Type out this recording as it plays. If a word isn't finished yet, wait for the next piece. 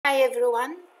Hi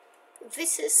everyone,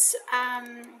 this is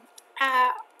a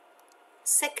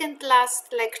second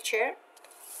last lecture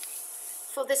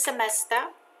for the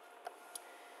semester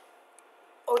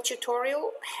or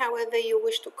tutorial, however you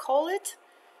wish to call it.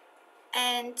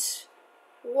 And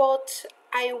what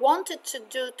I wanted to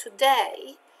do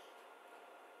today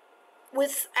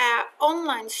with our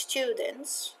online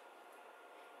students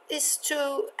is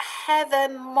to have a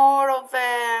more of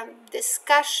a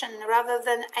discussion rather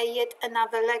than yet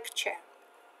another lecture.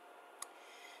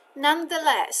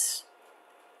 Nonetheless,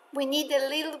 we need a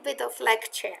little bit of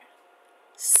lecture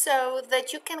so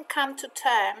that you can come to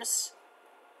terms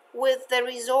with the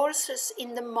resources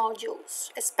in the modules,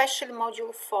 especially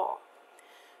module 4.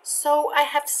 So I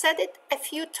have said it a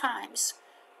few times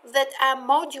that our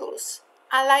modules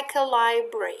are like a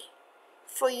library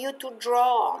for you to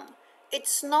draw on.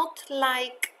 It's not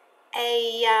like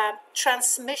a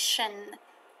transmission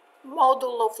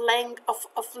model of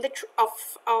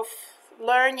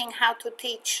learning how to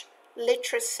teach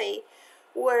literacy,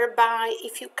 whereby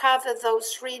if you cover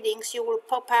those readings you will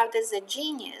pop out as a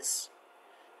genius,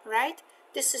 right?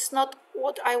 This is not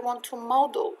what I want to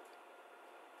model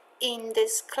in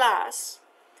this class,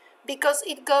 because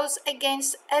it goes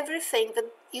against everything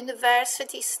that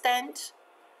universities stand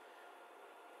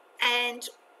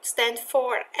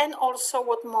for, and also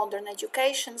what modern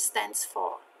education stands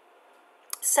for.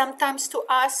 Sometimes to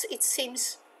us it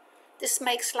seems this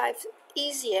makes life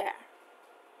easier,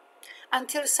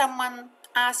 until someone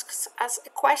asks us a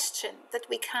question that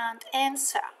we can't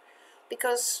answer,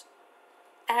 because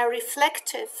our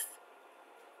reflective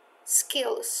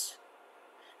skills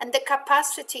and the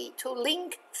capacity to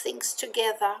link things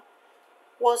together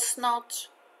was not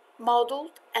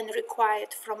modeled and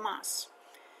required from us.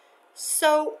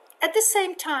 So at the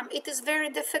same time, it is very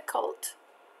difficult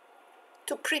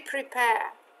to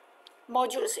prepare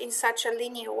modules in such a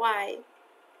linear way.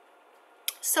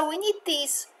 So we need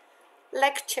these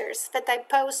lectures that I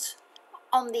post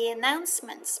on the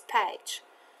announcements page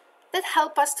that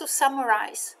help us to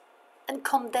summarize and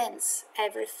condense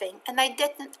everything and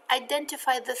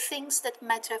identify the things that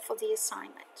matter for the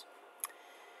assignment.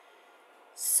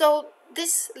 So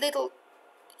this little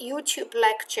YouTube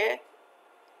lecture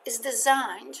is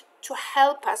designed to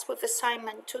help us with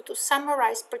assignment 2 to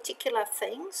summarize particular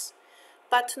things,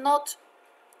 but not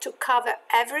to cover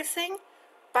everything.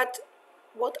 But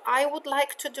what I would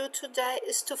like to do today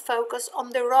is to focus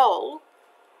on the role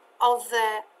of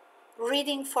the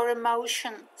reading for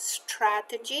emotion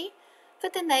strategy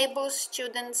that enables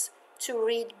students to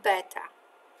read better.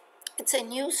 It's a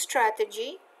new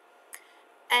strategy,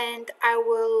 and I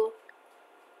will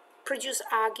produce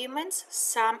arguments,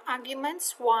 some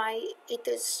arguments, why it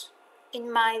is,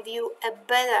 in my view, a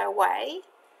better way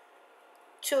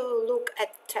to look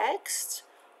at text.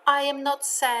 I am not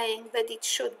saying that it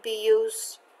should be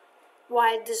used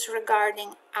while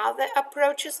disregarding other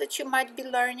approaches that you might be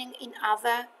learning in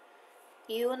other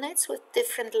units with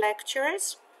different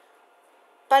lecturers,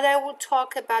 but I will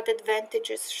talk about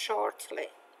advantages shortly.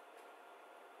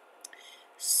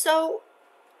 So,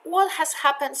 what has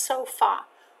happened so far?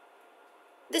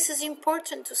 This is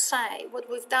important to say, what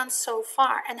we've done so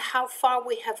far and how far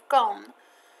we have gone,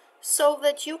 so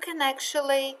that you can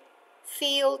actually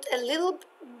feel a little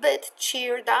bit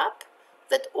cheered up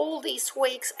that all these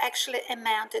weeks actually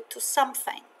amounted to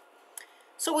something.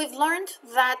 So we've learned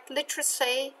that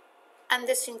literacy, and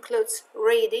this includes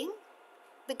reading,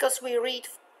 because we read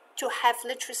to have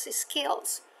literacy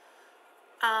skills,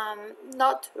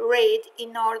 not read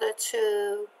in order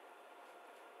to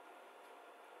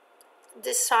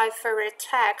decipher a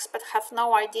text but have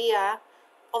no idea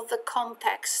of the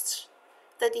context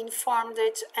that informed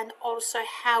it, and also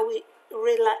how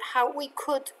we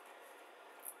could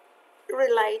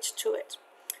relate to it.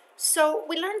 So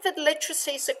we learned that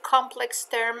literacy is a complex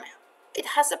term. It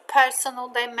has a personal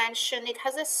dimension, it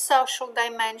has a social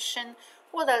dimension.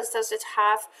 What else does it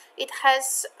have? It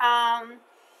has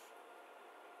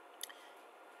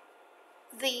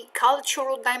the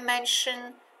cultural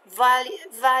dimension,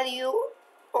 value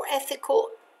or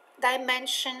ethical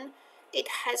dimension. It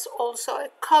has also a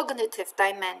cognitive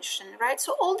dimension, right?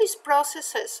 So all these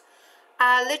processes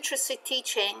literacy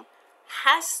teaching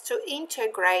has to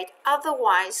integrate,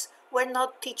 otherwise we're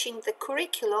not teaching the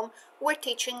curriculum, we're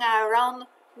teaching our own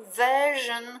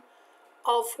version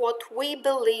of what we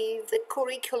believe the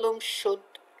curriculum should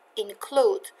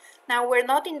include. Now, we're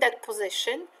not in that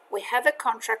position. We have a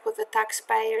contract with the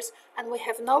taxpayers and we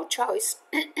have no choice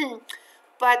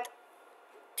but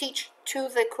teach to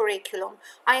the curriculum.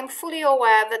 I am fully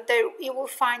aware that you will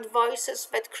find voices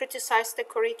that criticize the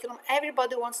curriculum.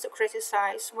 Everybody wants to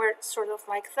criticize. We're sort of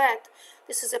like that.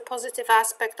 This is a positive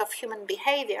aspect of human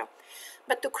behavior.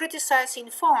 But to criticize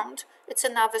informed, it's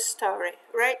another story,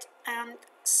 right? And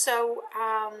so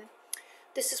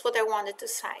this is what I wanted to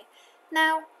say.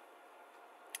 Now,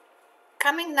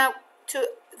 coming now to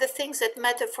the things that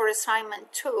matter for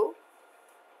assignment 2,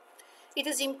 it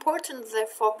is important,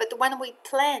 therefore, that when we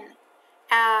plan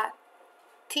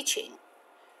teaching,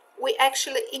 we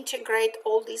actually integrate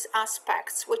all these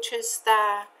aspects, which is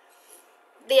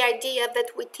the idea that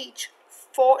we teach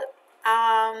for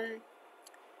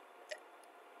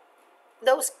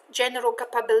those general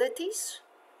capabilities,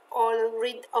 or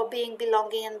read, or being,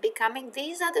 belonging, and becoming.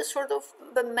 These are the sort of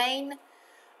the main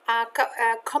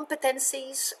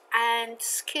competencies and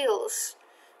skills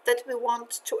that we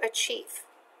want to achieve,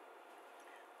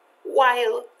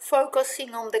 while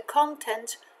focusing on the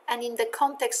content and in the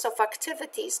context of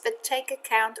activities that take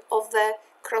account of the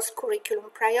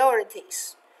cross-curriculum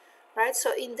priorities, right?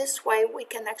 So in this way, we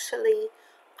can actually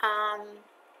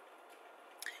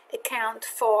account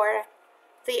for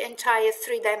the entire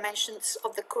 3 dimensions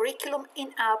of the curriculum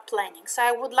in our planning. So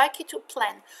I would like you to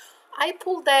plan. I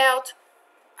pulled out,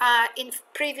 in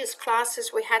previous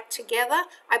classes we had together,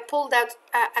 I pulled out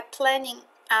a planning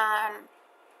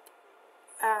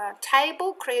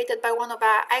table created by one of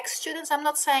our ex-students. I'm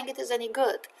not saying it is any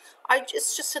good.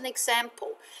 It's just an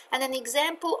example. And an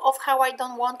example of how I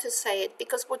don't want to say it,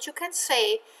 because what you can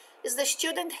say is the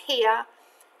student here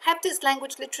have this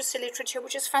language literature,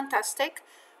 which is fantastic.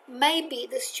 Maybe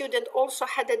the student also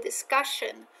had a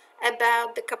discussion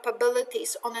about the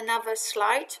capabilities on another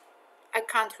slide. I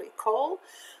can't recall.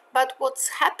 But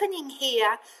what's happening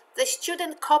here, the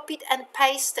student copied and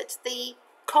pasted the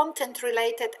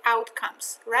content-related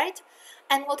outcomes, right?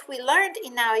 And what we learned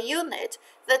in our unit,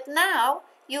 that now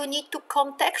you need to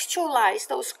contextualize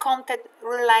those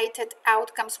content-related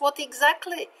outcomes. What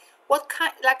exactly, what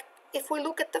kind, like if we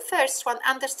look at the first one,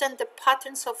 understand the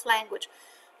patterns of language,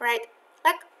 right?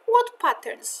 Like what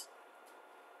patterns?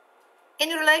 In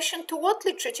relation to what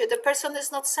literature? The person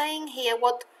is not saying here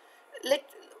what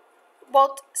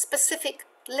specific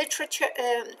literature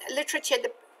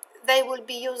they will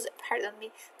be used, pardon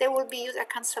me, they will be used, I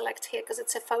can't select here because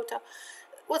it's a photo,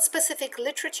 what specific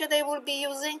literature they will be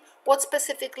using, what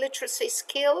specific literacy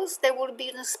skills they will be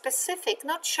using, specific,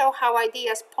 not show how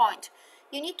ideas point.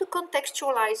 You need to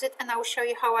contextualize it, and I will show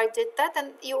you how I did that,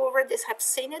 and you already have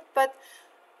seen it, but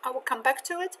I will come back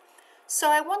to it.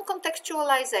 So I want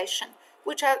contextualization,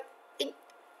 which are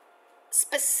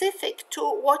specific to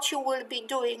what you will be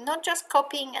doing, not just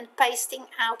copying and pasting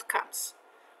outcomes.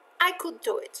 I could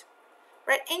do it,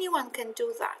 right? Anyone can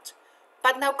do that.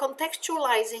 But now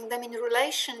contextualizing them in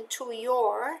relation to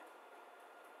your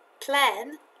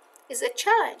plan is a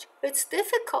challenge. It's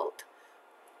difficult.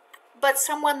 But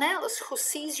someone else who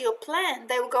sees your plan,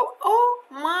 they will go, oh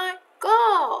my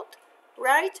God,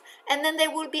 right? And then they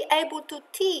will be able to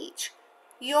teach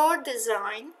your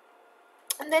design.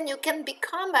 And then you can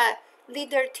become a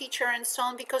leader, teacher, and so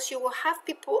on, because you will have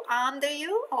people under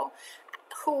you or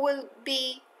who will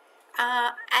be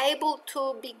able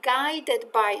to be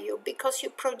guided by you, because you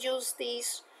produce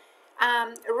these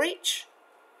rich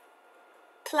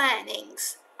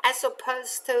plannings as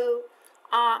opposed to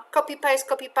copy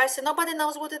paste, and nobody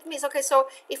knows what it means. Okay, so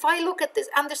if I look at this,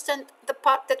 understand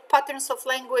that patterns of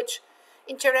language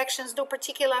interactions do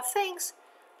particular things,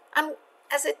 I'm,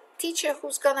 as a teacher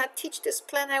who's gonna teach this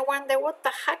plan, I wonder what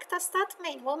the heck does that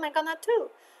mean? What am I gonna do,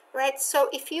 right? So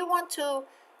if you want to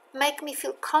make me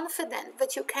feel confident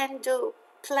that you can do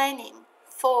planning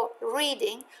for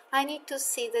reading, I need to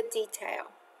see the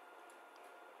detail.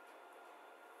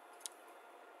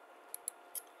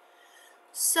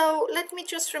 So let me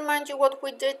just remind you what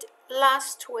we did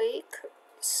last week.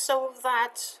 So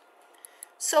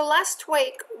last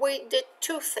week we did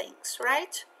 2 things,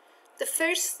 right? The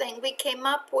first thing, we came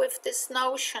up with this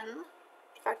notion,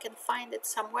 if I can find it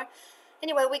somewhere.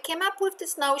 Anyway, we came up with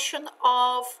this notion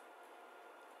of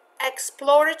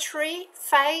exploratory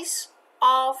phase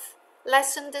of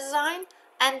lesson design,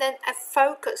 and then a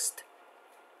focused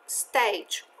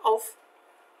stage of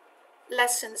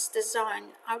lessons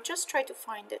design. I'll just try to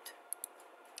find it.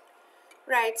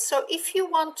 Right, so if you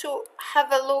want to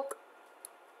have a look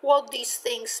what these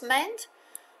things meant,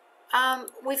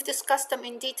 we've discussed them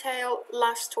in detail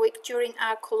last week during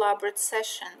our collaborative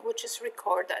session, which is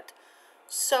recorded.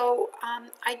 So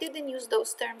I didn't use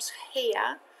those terms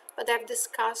here, but I've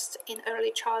discussed in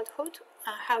early childhood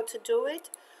how to do it.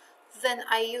 Then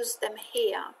I use them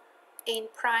here in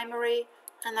primary,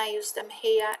 and I use them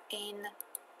here in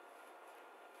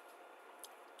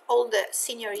all the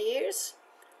senior years,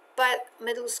 but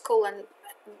middle school and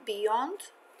beyond.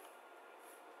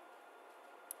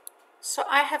 So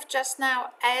I have just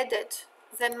now added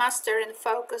the master and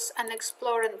focus and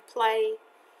explore and play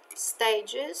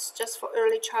stages just for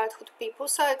early childhood people.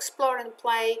 So explore and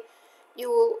play, you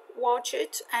will watch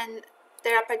it, and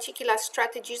there are particular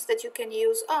strategies that you can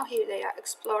use. Oh, here they are,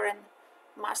 explore and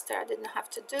master. I didn't have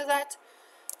to do that.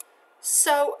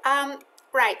 So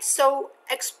right, so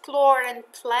explore and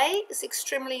play is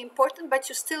extremely important, but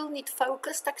you still need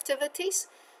focused activities.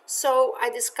 So I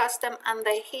discussed them, and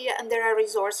they're here, and there are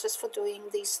resources for doing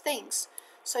these things.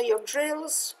 So your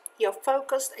drills, your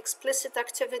focused explicit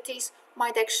activities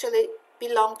might actually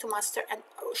belong to master and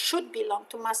should belong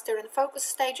to master and focus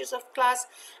stages of class.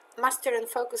 Master and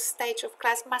focus stage of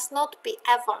class must not be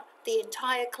ever the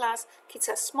entire class. Kids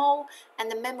are small,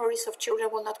 and the memories of children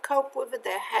will not cope with it.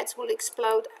 Their heads will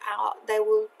explode. They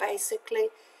will basically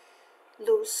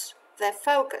lose their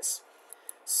focus.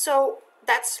 So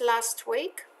that's last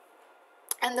week.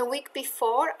 And the week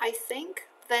before, I think,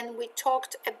 then we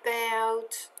talked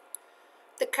about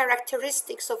the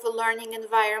characteristics of a learning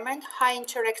environment, high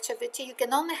interactivity. You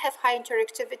can only have high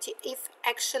interactivity if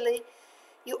actually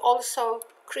you also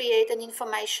create an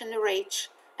information-rich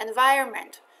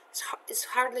environment. It's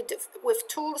hardly with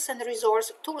tools and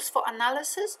resources, tools for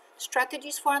analysis,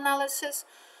 strategies for analysis,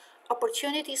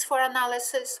 opportunities for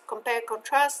analysis, compare,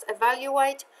 contrast,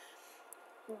 evaluate,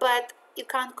 but you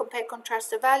can't compare,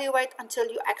 contrast, evaluate until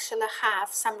you actually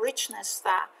have some richness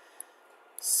there.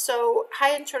 So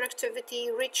high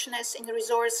interactivity, richness in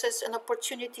resources and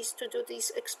opportunities to do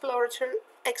these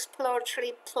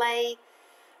exploratory play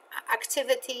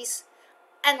activities,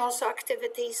 and also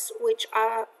activities which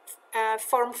are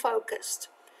form focused.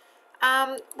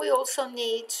 We also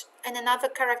need, and another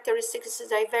characteristic is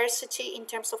diversity in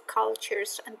terms of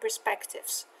cultures and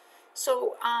perspectives.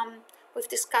 So we've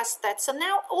discussed that. So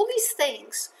now all these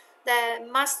things, the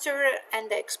master and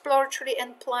the exploratory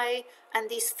and play and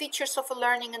these features of a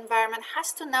learning environment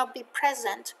has to now be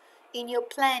present in your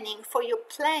planning, for your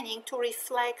planning to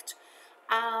reflect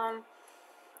a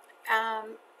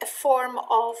form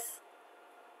of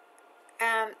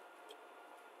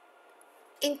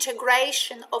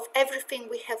integration of everything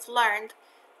we have learned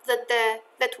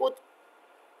that would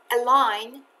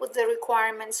align with the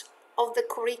requirements of the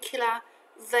curricula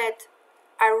that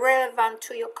are relevant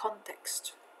to your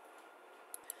context.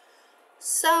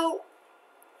 So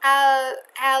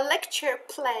our lecture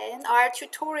plan, our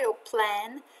tutorial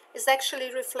plan, is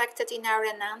actually reflected in our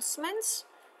announcements.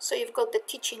 So you've got the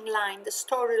teaching line, the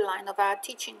storyline of our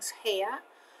teachings here.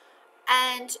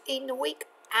 And in week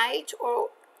 8, or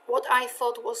what I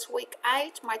thought was week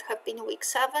 8, might have been week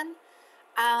 7,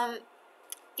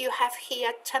 you have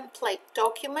here template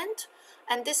document,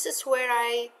 and this is where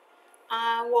I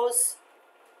was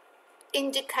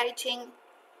indicating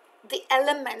the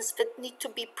elements that need to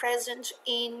be present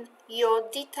in your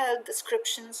detailed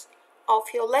descriptions of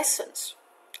your lessons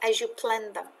as you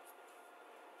plan them.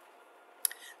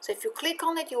 So if you click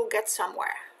on it, you'll get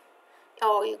somewhere,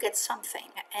 or you get something.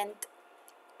 And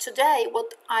today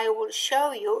what I will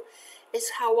show you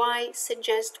is how I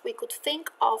suggest we could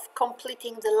think of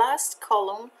completing the last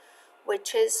column,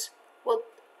 which is what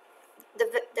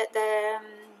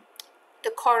the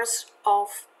course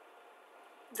of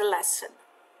the lesson,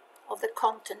 of the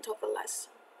content of the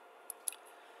lesson.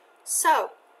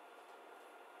 So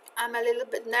I'm a little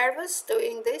bit nervous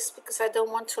doing this because I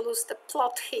don't want to lose the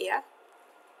plot here.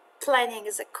 Planning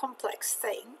is a complex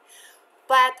thing,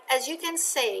 but as you can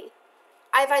see,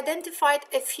 I've identified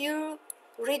a few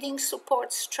reading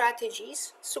support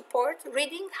strategies.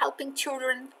 Reading, helping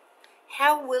children.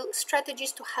 How will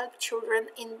strategies to help children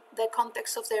in the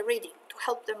context of their reading, to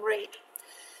help them read.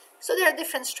 So there are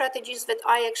different strategies that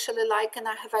I actually like and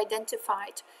I have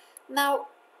identified. Now,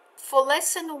 for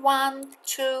lesson 1,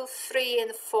 2, 3,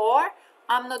 and 4,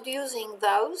 I'm not using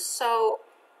those, so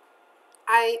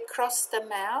I crossed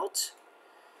them out.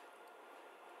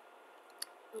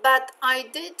 But I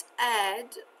did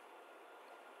add,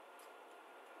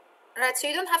 right, so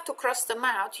you don't have to cross them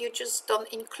out, you just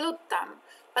don't include them,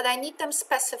 but I need them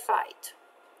specified.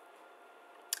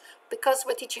 Because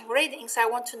we're teaching readings, I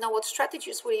want to know what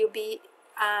strategies will you be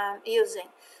using.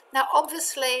 Now,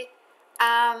 obviously,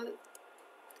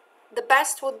 the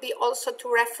best would be also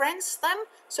to reference them,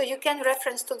 so you can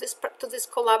reference to this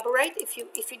collaborate if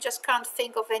you just can't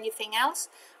think of anything else.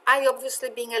 I, obviously,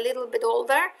 being a little bit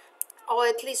older, or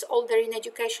at least older in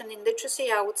education and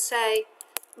literacy, I would say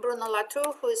Bruno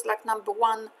Latour, who is like number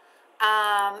 1,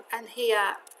 and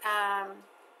here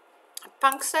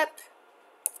Panksepp,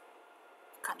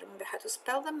 can't remember how to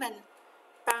spell them, and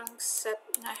Panksepp.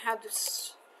 I have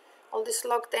this, all this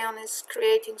lockdown is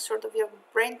creating sort of your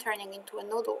brain turning into a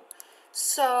noodle.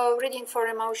 So reading for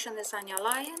emotion is Anja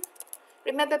Lyon.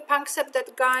 Remember Panksepp,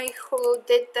 that guy who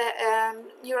did the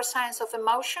neuroscience of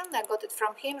emotion? I got it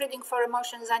from him. Reading for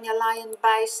emotion is Anja Lyon,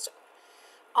 based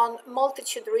on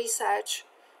multitude research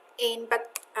in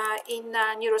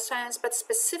neuroscience, but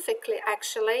specifically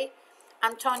actually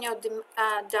Antonio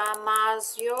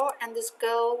Damasio and this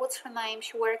girl, what's her name?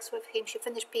 She works with him. She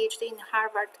finished PhD in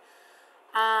Harvard.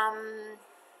 I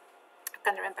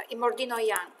can't remember. Imordino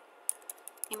Yang.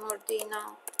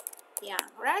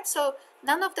 Right? So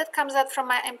none of that comes out from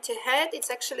my empty head. It's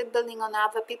actually building on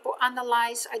other people.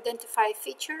 Analyze, identify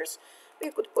features. We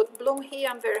could put Bloom here.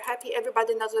 I'm very happy.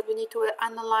 Everybody knows that we need to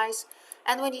analyze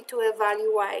and we need to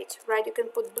evaluate, right? You can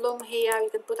put Bloom here.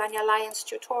 You can put Anja Lyon's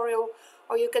tutorial,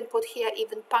 or you can put here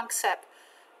even Panksepp.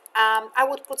 I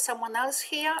would put someone else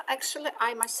here. Actually,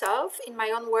 I myself, in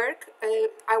my own work,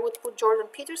 I would put Jordan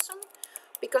Peterson,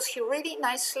 because he really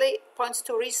nicely points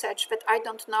to research that I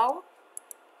don't know.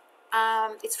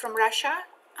 It's from Russia,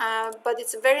 but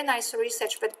it's a very nice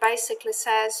research that basically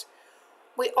says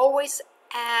we always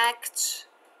act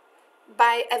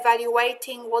by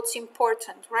evaluating what's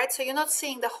important, right? So you're not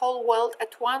seeing the whole world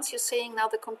at once, you're seeing now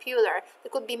the computer.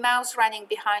 There could be mouse running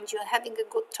behind you and having a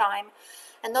good time,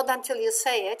 and not until you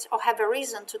say it or have a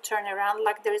reason to turn around,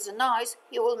 like there is a noise,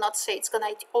 you will not say it's gonna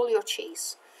eat all your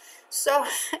cheese. So,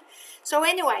 so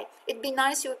anyway, it'd be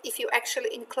nice if you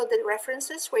actually included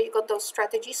references where you got those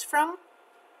strategies from.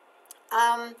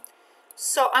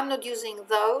 So I'm not using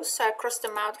those, so I crossed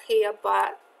them out here,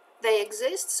 but they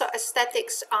exist. So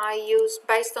aesthetics I use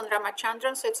based on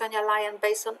Ramachandran, so it's Anja Lyon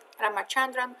based on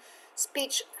Ramachandran.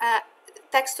 Speech,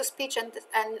 text to speech and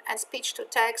speech to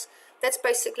text, that's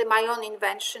basically my own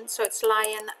invention. So it's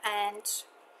Lyon, and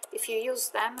if you use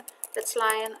them, that's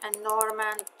Lyon and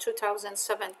Norman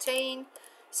 2017.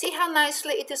 See how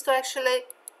nicely it is to actually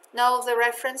know the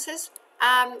references.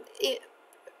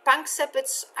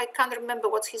 Panksepp, I can't remember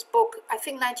what's his book. I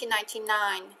think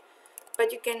 1999.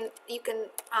 But you can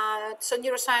so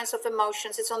Neuroscience of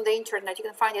Emotions, it's on the internet, you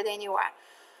can find it anywhere.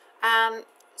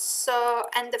 So,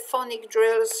 and the phonic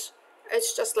drills,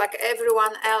 it's just like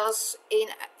everyone else in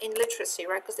literacy,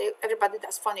 right? Because everybody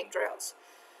does phonic drills.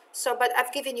 So, but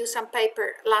I've given you some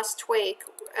paper last week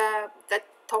that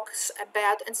talks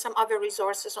about, and some other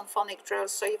resources on phonic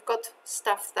drills, so you've got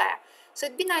stuff there. So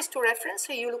it'd be nice to reference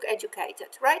so you look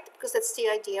educated, right? Because that's the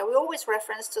idea. We always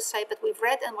reference to say that we've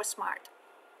read and we're smart.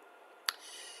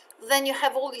 Then you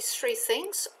have all these three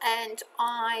things, and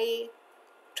I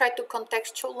try to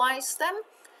contextualize them.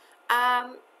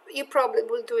 You probably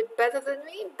will do it better than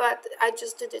me, but I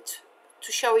just did it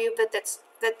to show you that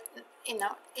that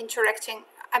interacting,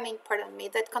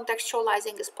 that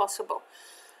contextualizing is possible.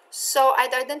 So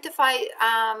I'd identify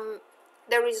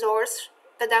the resource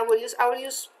that I will use. I will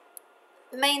use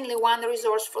mainly one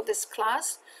resource for this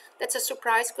class. That's a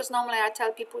surprise, because normally I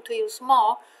tell people to use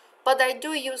more, but I do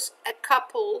use a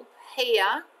couple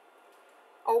here,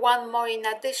 or one more in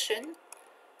addition,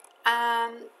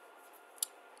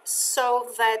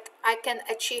 so that I can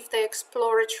achieve the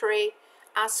exploratory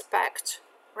aspect,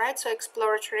 right? So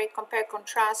exploratory, compare,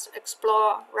 contrast,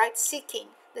 explore, right? Seeking,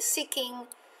 the seeking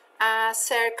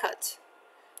circuit,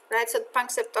 right? So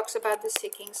Panksepp talks about the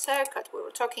seeking circuit. We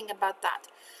were talking about that.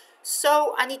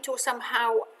 So I need to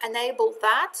somehow enable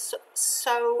that.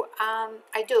 So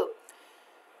I do.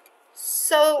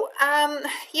 So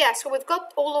yeah, so we've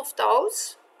got all of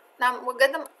those. Now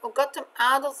we've got them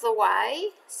out of the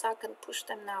way, so I can push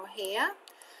them now here.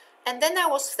 And then I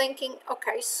was thinking,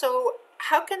 okay, so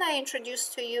how can I introduce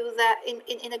to you that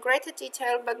in a greater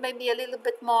detail, but maybe a little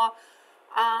bit more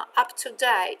up to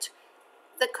date,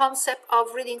 the concept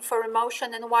of reading for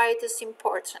emotion and why it is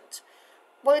important.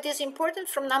 Well, it is important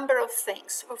from a number of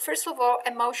things. Well, first of all,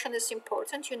 emotion is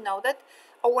important. You know that.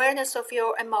 Awareness of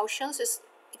your emotions is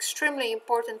extremely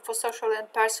important for social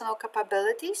and personal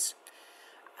capabilities.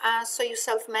 So you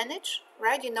self-manage,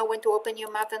 right? You know when to open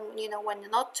your mouth and you know when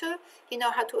not to. You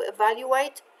know how to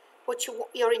evaluate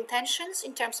your intentions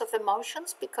in terms of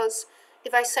emotions. Because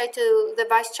if I say to the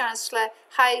Vice Chancellor,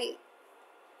 "Hi,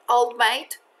 old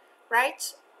mate,"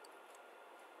 right?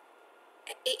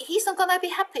 He's not gonna be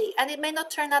happy, and it may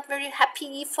not turn out very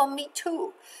happy for me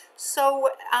too. So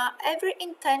every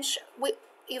intention,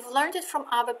 you've learned it from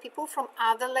other people, from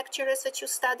other lecturers that you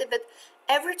study, that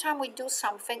every time we do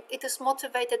something, it is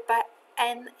motivated by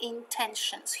an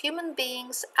intentions. Human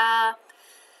beings are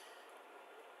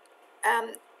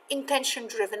intention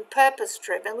driven, purpose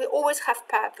driven. We always have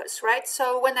purpose, right?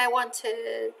 So when I want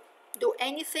to do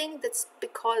anything, that's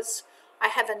because I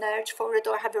have an urge for it,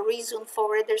 or I have a reason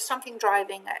for it. There's something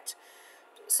driving it.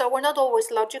 So we're not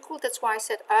always logical. That's why I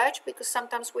said urge, because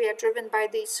sometimes we are driven by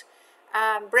these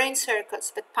brain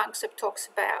circuits that Panksepp talks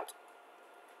about.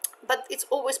 But it's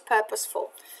always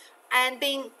purposeful. And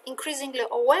being increasingly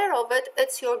aware of it,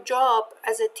 it's your job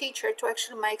as a teacher to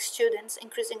actually make students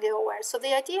increasingly aware. So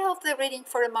the idea of the reading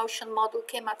for emotion model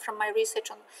came out from my research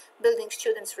on building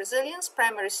students' resilience,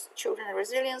 primary children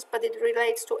resilience, but it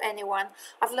relates to anyone.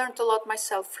 I've learned a lot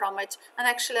myself from it, and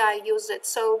actually I use it.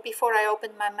 So before I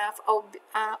open my mouth, I'll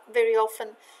very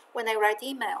often when I write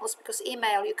emails, because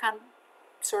email you can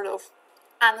sort of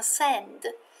unsend,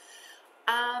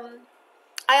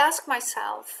 I ask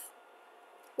myself,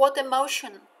 what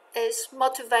emotion is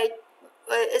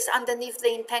is underneath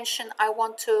the intention I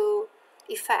want to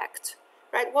effect,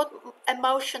 right? What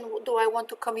emotion do I want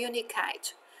to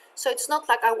communicate? So it's not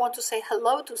like I want to say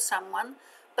hello to someone,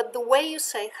 but the way you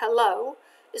say hello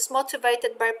is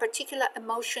motivated by a particular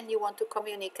emotion you want to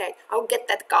communicate. I'll get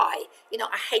that guy,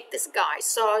 I hate this guy.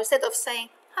 So instead of saying,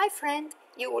 hi friend,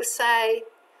 you will say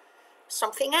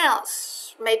something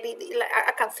else. Maybe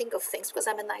I can't think of things because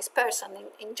I'm a nice person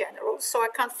in general, so I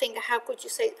can't think how could you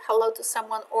say hello to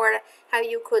someone, or how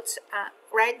you could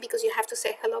right, because you have to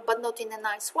say hello but not in a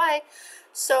nice way.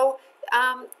 So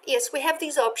yes, we have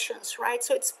these options, right?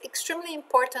 So it's extremely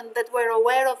important that we're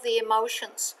aware of the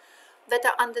emotions that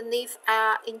are underneath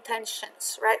our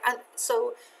intentions, right? And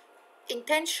so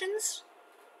intentions,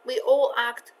 we all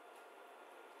act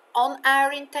on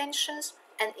our intentions,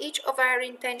 and each of our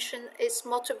intention is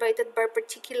motivated by a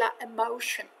particular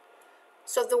emotion.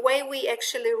 So the way we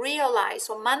actually realize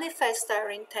or manifest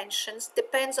our intentions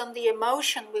depends on the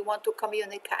emotion we want to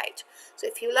communicate. So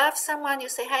if you love someone, you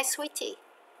say, hi, sweetie,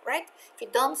 right? If you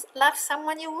don't love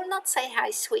someone, you will not say, hi,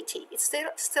 sweetie. It's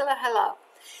still a hello.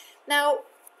 Now,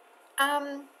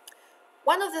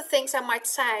 one of the things I might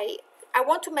say, I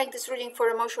want to make this reading for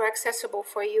emotion accessible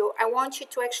for you. I want you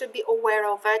to actually be aware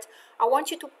of it. I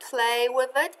want you to play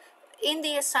with it in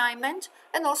the assignment,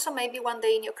 and also maybe one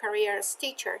day in your career as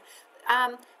teacher.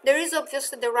 There is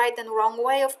obviously the right and wrong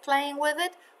way of playing with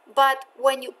it, but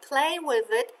when you play with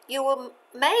it, you will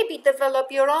maybe develop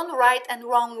your own right and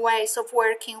wrong ways of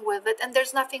working with it, and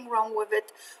there's nothing wrong with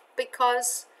it,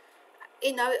 because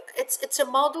it's a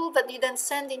model that you then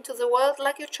send into the world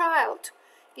like your child.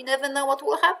 You never know what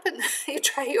will happen. You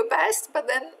try your best, but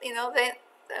then they're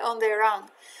on their own.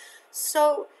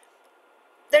 So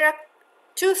there are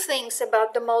two things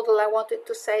about the model I wanted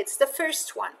to say. It's the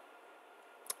first one,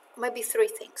 maybe three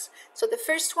things. So the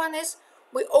first one is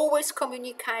we always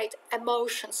communicate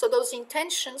emotions. So those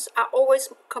intentions are always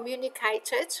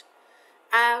communicated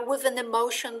with an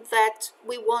emotion that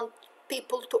we want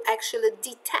people to actually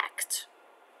detect,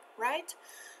 right?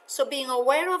 So being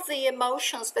aware of the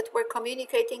emotions that we're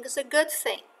communicating is a good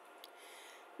thing.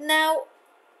 Now,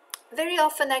 very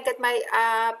often I get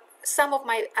some of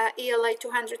my ELA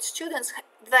 200 students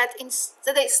that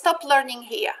they stop learning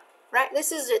here, right?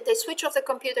 This is it. They switch off the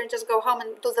computer and just go home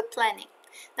and do the planning.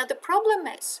 Now, the problem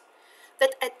is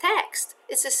that a text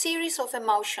is a series of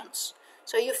emotions.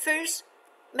 So you first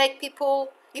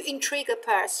you intrigue a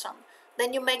person.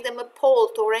 Then you make them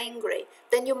appalled or angry.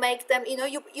 Then you make them,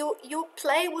 you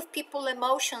play with people's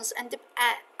emotions, and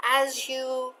as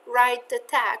you write the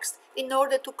text in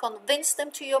order to convince them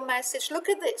to your message. Look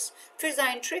at this. First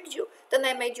I intrigued you, then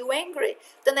I made you angry,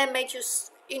 then I made you,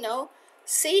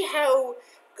 see how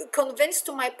convinced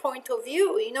to my point of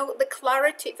view, the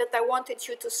clarity that I wanted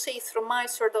you to see through my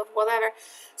sort of whatever.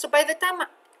 So by the time,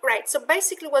 right, so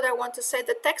basically what I want to say,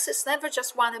 the text is never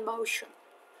just one emotion.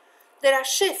 There are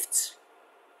shifts.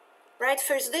 Right,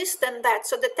 first this, then that.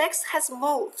 So the text has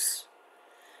moves.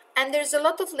 And there's a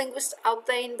lot of linguists out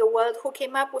there in the world who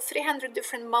came up with 300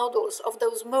 different models of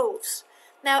those moves.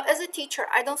 Now, as a teacher,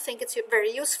 I don't think it's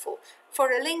very useful.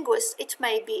 For a linguist, it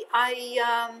may be.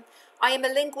 I am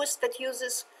a linguist that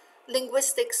uses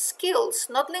linguistic skills,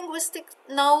 not linguistic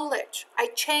knowledge. I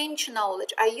change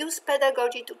knowledge. I use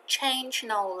pedagogy to change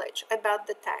knowledge about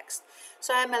the text.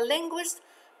 So I'm a linguist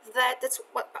that's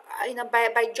what,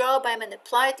 by job I'm an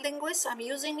applied linguist. I'm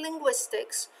using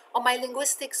linguistics or my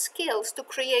linguistic skills to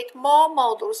create more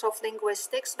models of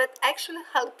linguistics that actually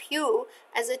help you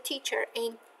as a teacher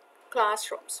in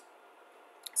classrooms.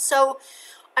 So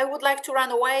I would like to run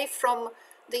away from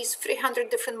these 300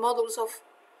 different models of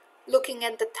looking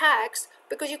at the text,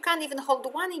 because you can't even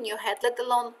hold one in your head, let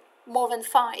alone more than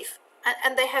 5,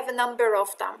 and they have a number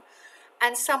of them.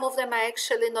 And some of them are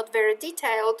actually not very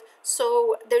detailed,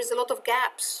 so there's a lot of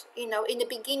gaps. In the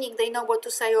beginning, they know what to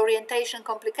say, orientation,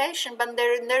 complication, but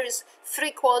there is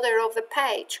 3/4 of the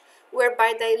page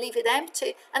whereby they leave it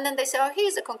empty, and then they say, oh,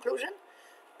 here's a conclusion.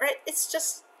 right? It's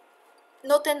just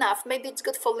not enough. Maybe it's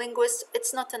good for linguists,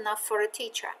 it's not enough for a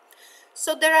teacher.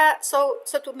 So there are, so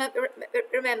to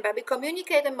remember, we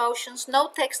communicate emotions. No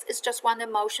text is just one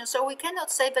emotion. So we cannot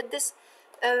say that this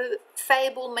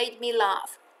fable made me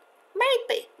laugh.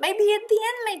 Maybe at the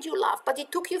end made you laugh, but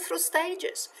it took you through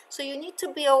stages. So you need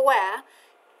to be aware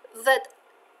that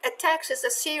a text is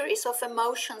a series of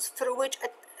emotions through which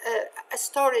a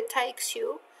story takes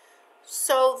you,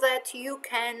 so that you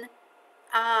can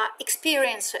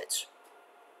experience it.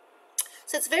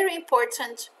 So it's very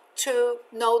important to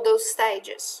know those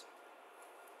stages.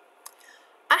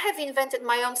 I have invented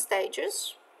my own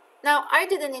stages. Now, I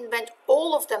didn't invent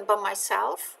all of them by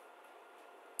myself.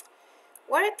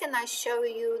 Where can I show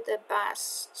you the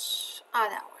best?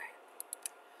 Nowhere.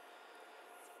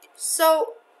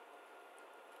 So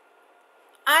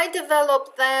I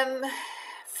developed them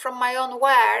from my own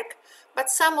work, but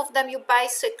some of them you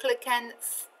basically can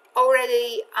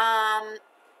already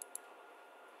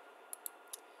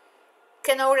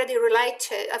relate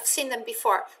to. I've seen them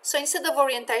before. So instead of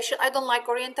orientation, I don't like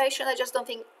orientation. I just don't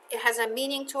think it has a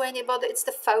meaning to anybody. It's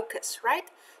the focus, right?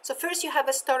 So first you have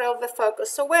a story of the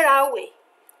focus. So where are we?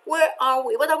 Where are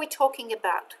we? What are we talking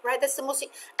about, right? That's the most,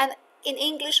 and in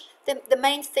English, the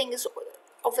main thing is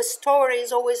of a story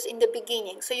is always in the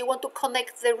beginning. So you want to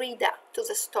connect the reader to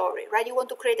the story, right? You want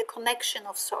to create a connection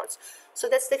of sorts. So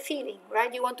that's the feeling,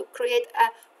 right? You want to create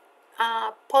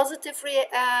a positive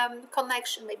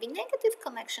connection, maybe negative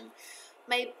connection,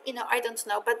 maybe, I don't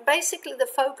know. But basically the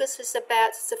focus is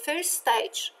about the first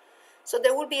stage. So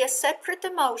there will be a separate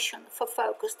emotion for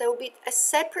focus. There will be a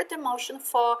separate emotion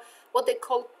for what they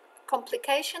call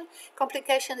complication.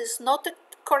 Complication is not the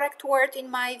correct word in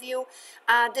my view.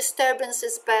 Disturbance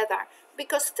is better,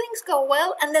 because things go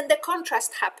well and then the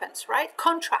contrast happens, right?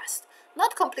 Contrast,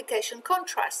 not complication,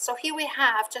 contrast. So here we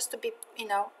have, just to be,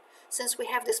 since we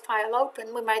have this file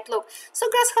open, we might look. So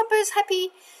grasshopper is happy,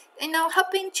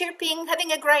 hopping, chirping,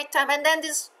 having a great time, and then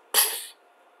this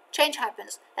change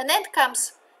happens. And then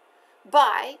comes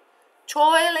by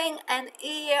toiling an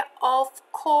ear of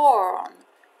corn.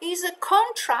 Is a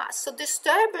contrast. So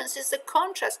disturbance is a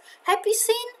contrast. Happy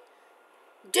scene,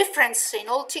 different scene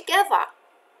altogether,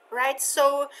 right?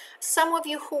 So some of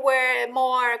you who were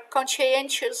more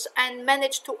conscientious and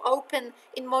managed to open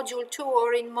in module 2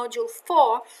 or in module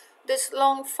 4 this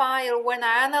long file, when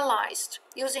I analyzed,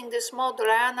 using this model,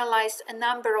 I analyzed a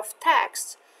number of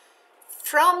texts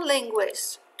from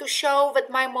linguists to show that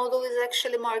my model is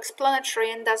actually more explanatory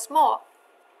and does more.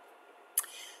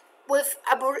 With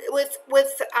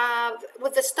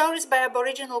the stories by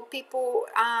Aboriginal people,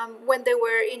 when they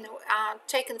were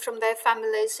taken from their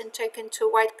families and taken to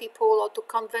white people or to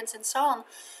convents and so on,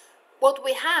 what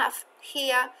we have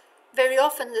here, very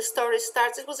often the story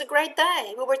starts, it was a great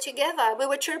day, we were together, we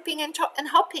were chirping and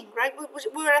hopping, right?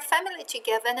 We were a family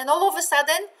together, and then all of a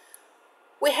sudden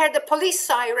we heard the police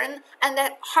siren and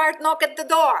a hard knock at the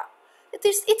door. It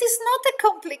is not a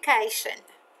complication.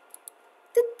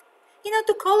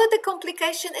 To call it a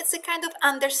complication, it's a kind of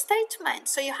understatement.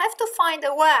 So you have to find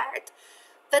a word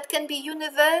that can be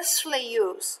universally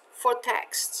used for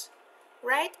texts,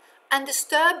 right? And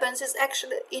disturbance is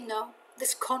actually,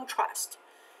 this contrast.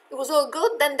 It was all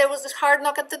good, then there was this hard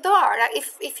knock at the door.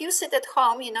 If you sit at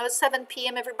home, at 7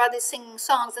 p.m., everybody's singing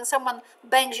songs, and someone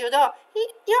bangs your door,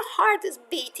 your heart is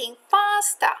beating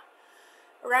faster,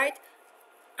 right?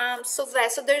 So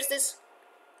there's this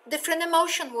different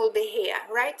emotion will be here,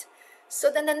 right? So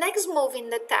then the next move in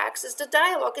the text is the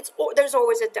dialogue. There's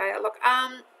always a dialogue.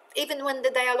 Even when the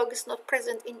dialogue is not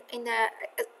present in an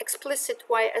explicit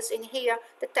way, as in here,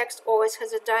 the text always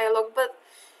has a dialogue. But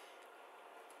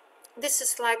this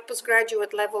is like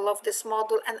postgraduate level of this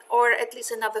model, or at least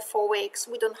another 4 weeks.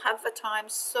 We don't have the time,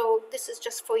 so this is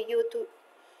just for you to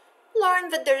learn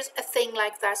that there's a thing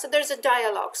like that. So there's a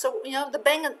dialogue. So the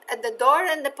bang at the door,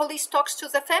 and the police talks to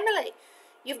the family.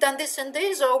 You've done this and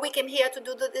this, or we came here to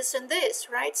do this and this,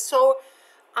 right? So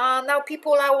now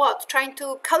people are trying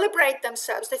to calibrate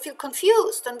themselves. They feel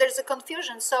confused, and there's a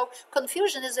confusion. So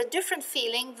confusion is a different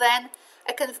feeling than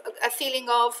a feeling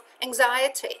of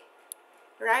anxiety,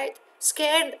 right?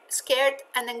 Scared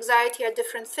and anxiety are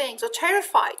different things. Or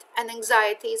terrified and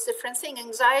anxiety is a different thing.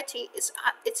 Anxiety is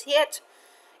it's yet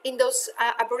in those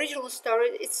Aboriginal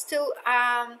stories, it's still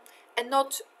a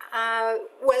not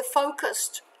well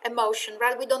focused emotion,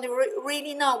 right? We don't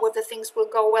really know whether things will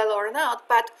go well or not,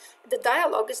 but the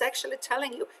dialogue is actually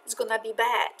telling you it's gonna be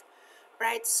bad,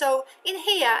 right? So in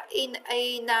here, in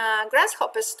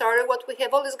Grasshopper's story, what we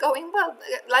have all is going well.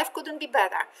 Life couldn't be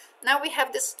better. Now we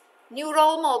have this new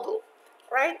role model,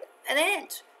 right? An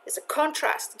end. It's a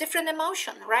contrast, different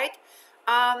emotion, right?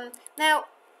 Now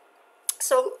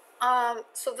So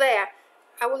there,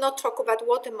 I will not talk about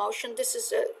what emotion. This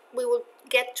is we will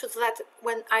get to that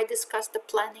when I discuss the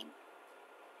planning.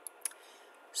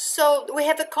 So we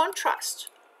have a contrast.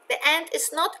 The ant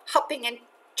is not hopping and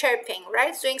chirping, right?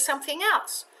 It's doing something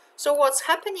else. So what's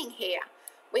happening here?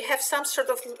 We have some sort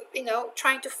of,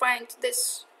 trying to find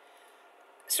this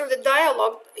through the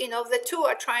dialogue. The two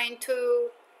are trying to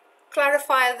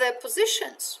clarify their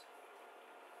positions,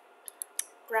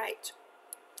 right?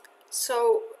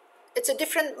 So it's a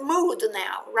different mood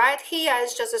now, right? Here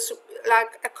is just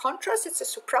like a contrast. It's a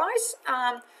surprise,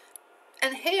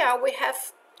 and here we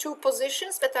have two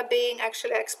positions that are being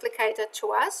actually explicated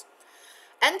to us.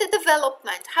 And the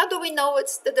development. How do we know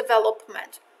it's the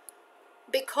development?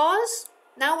 Because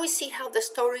now we see how the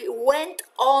story went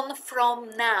on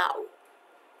from now,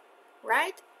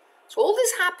 right? So all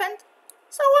this happened.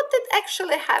 So what did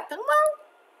actually happen? Well,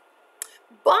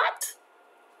 but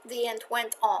the end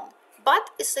went on.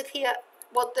 But is here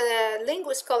what the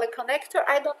linguists call a connector.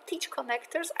 I don't teach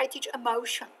connectors, I teach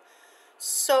emotion.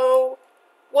 So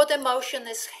what emotion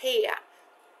is here?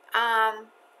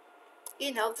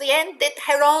 The ant did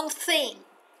her own thing.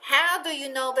 How do you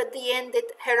know that the ant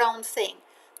did her own thing?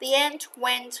 The ant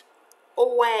went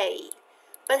away.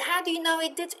 But how do you know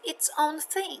it did its own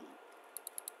thing?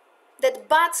 That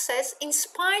but says, in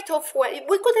spite of what,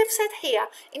 we could have said here,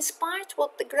 in spite of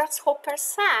what the grasshopper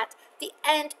said, the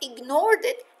ant ignored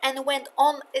it and went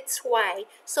on its way.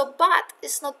 So but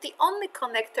is not the only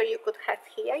connector you could have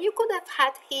here. You could have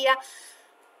had here,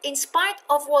 in spite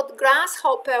of what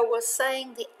grasshopper was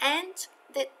saying, the ant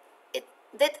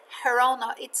did her own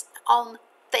or its own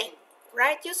thing,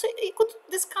 right? You could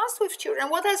discuss with children.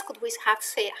 What else could we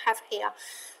have here?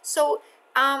 So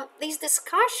these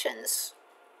discussions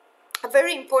are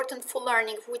very important for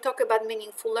learning. If we talk about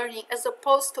meaningful learning, as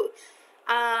opposed to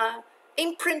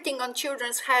imprinting on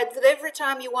children's head that every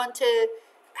time you want to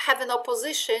have an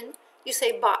opposition, you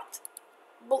say but.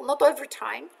 Well, not every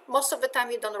time. Most of the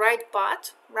time you don't write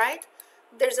but, right?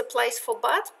 There's a place for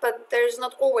but there's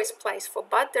not always place for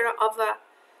but. There are other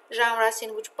genres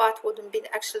in which but wouldn't be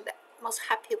actually the most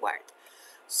happy word.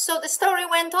 So the story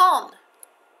went on.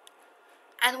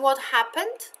 And what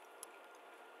happened?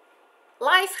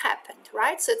 Life happened,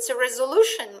 right? So it's a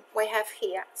resolution we have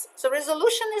here. So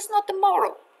resolution is not the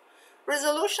moral.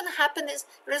 Resolution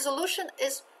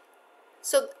is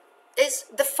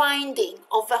the finding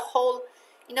of the whole.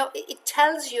 It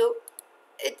tells you.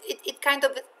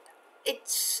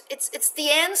 It's the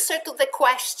answer to the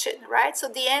question, right? So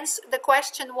the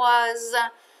question was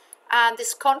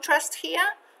this contrast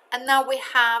here, and now we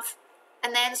have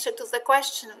an answer to the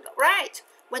question, right?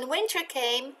 When winter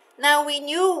came, now we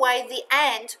knew why the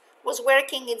ant was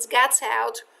working its guts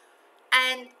out,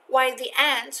 and why the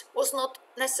ant was not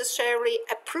necessarily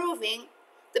approving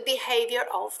the behavior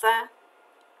of the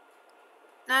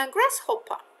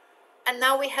grasshopper. And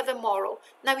now we have a moral.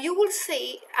 Now you will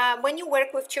see when you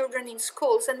work with children in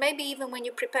schools, and maybe even when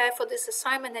you prepare for this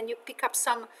assignment and you pick up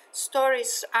some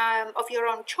stories of your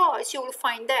own choice, you will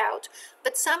find out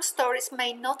that some stories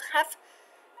may not have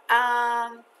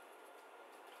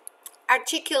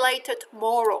articulated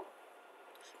moral.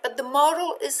 But the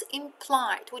moral is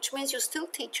implied, which means you still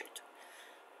teach it.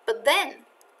 But then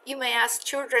you may ask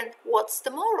children, what's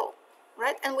the moral?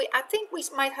 Right? And I think we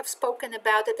might have spoken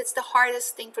about it. It's the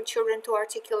hardest thing for children to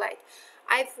articulate.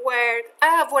 I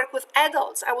have worked with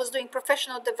adults. I was doing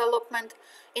professional development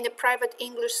in a private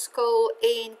English school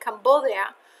in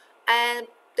Cambodia, and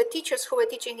the teachers who were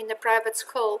teaching in the private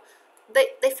school,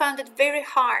 they found it very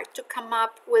hard to come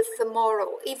up with the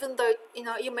moral. Even though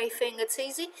you may think it's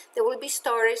easy, there will be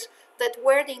stories that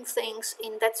wording things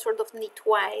in that sort of neat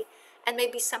way, and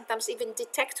maybe sometimes even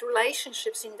detect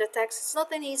relationships in the text. It's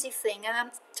not an easy thing, and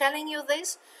I'm telling you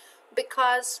this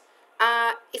because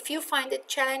if you find it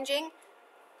challenging,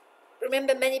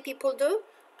 remember many people do,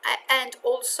 and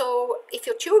also if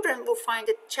your children will find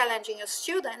it challenging, your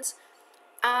students,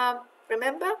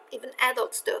 remember, even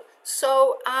adults do.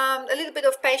 So a little bit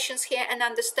of patience here and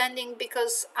understanding,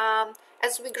 because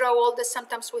as we grow older,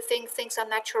 sometimes we think things are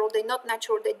natural. They're not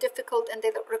natural, they're difficult, and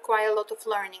they require a lot of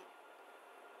learning.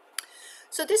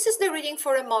 So this is the reading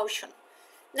for emotion.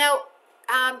 Now,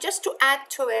 just to add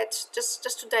to it,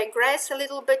 just to digress a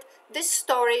little bit, this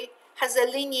story has a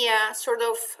linear sort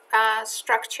of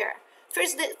structure.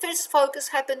 First focus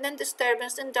happened, then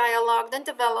disturbance, then dialogue, then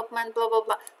development, blah, blah,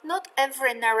 blah. Not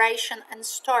every narration and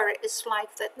story is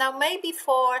like that. Now, maybe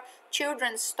for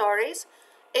children's stories,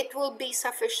 it will be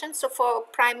sufficient. So for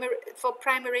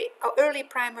primary or early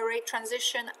primary,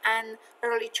 transition, and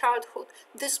early childhood,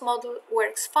 this model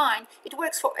works fine. It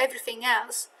works for everything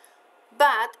else,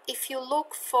 But if you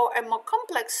look for a more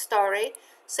complex story,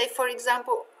 say for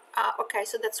example, okay,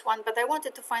 so that's one, but I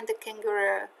wanted to find the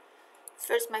kangaroo.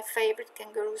 First, my favorite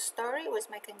kangaroo story was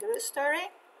my kangaroo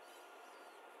story.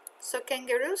 So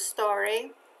kangaroo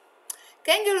story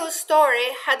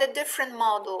had a different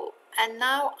model, and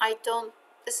now I don't,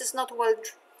 this is not well,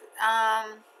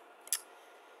 I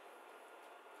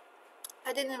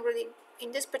didn't really,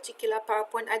 in this particular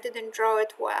PowerPoint, I didn't draw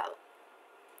it well,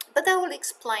 but I will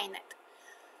explain it.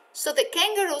 So the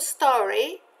kangaroo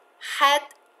story had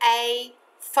a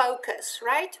focus,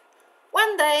 right?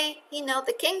 One day,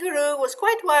 the kangaroo was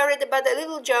quite worried about the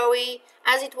little Joey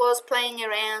as it was playing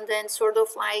around and sort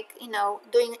of like,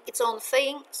 doing its own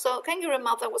thing. So kangaroo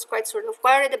mother was quite sort of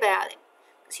worried about him,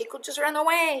 because he could just run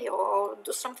away or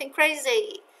do something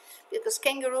crazy, because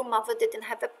kangaroo mother didn't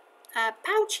have a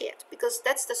pouch yet, because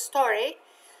that's the story.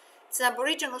 It's an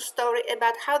Aboriginal story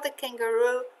about how the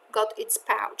kangaroo got its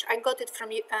pouch. I got it from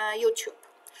YouTube.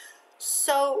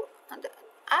 So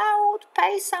I would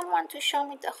pay someone to show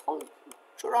me the whole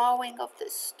drawing of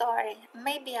this story.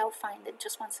 Maybe I'll find it.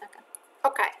 Just one second.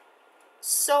 Okay.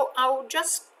 So I'll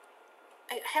just...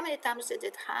 how many times did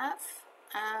it have?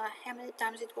 How many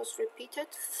times it was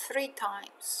repeated? 3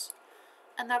 times.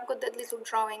 And I've got that little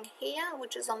drawing here,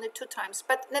 which is only 2 times.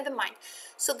 But never mind.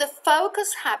 So the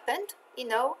focus happened.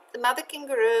 The mother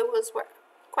kangaroo was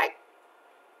quite,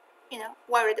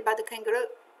 worried about the kangaroo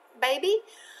baby.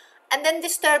 And then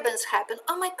disturbance happened.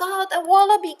 Oh my God, a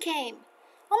wallaby came.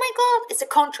 Oh my God, it's a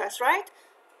contrast, right?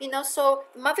 So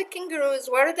mother kangaroo is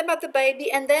worried about the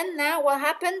baby, and then now what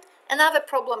happened? Another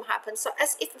problem happened. So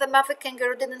as if the mother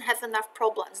kangaroo didn't have enough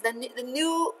problems. The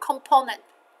new component,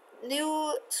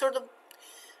 new sort of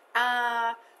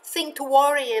thing to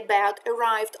worry about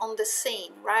arrived on the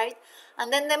scene, right?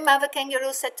 And then the mother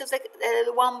kangaroo said to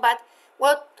the wombat,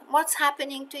 what's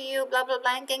happening to you, blah, blah,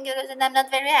 blah, and kangaroo said, I'm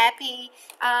not very happy,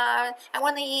 I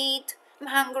want to eat, I'm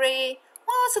hungry.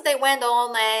 Well, so they went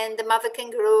on, and the mother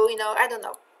kangaroo, I don't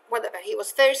know, whatever, he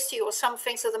was thirsty or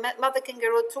something, so the mother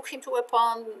kangaroo took him to a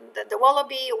pond, the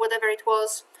wallaby or whatever it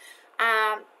was,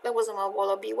 that wasn't a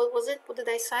wallaby, what was it, what did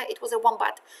I say, it was a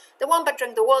wombat. The wombat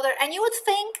drank the water, and you would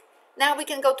think, now we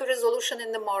can go to resolution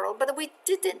in the moral, but we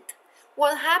didn't.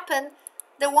 What happened,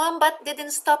 the wombat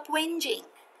didn't stop whinging.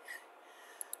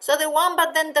 So the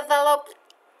wombat then developed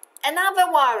another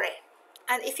worry.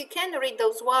 And if you can read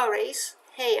those worries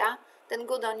here, then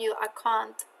good on you. I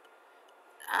can't.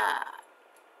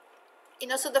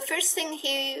 So the first thing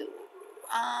he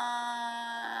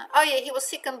was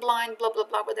sick and blind, blah, blah,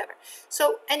 blah, whatever.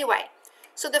 So anyway,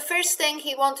 so the first thing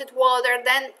he wanted water,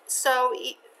 then, so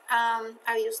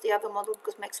I'll use the other model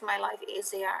because it makes my life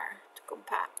easier to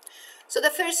compare. So the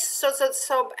first,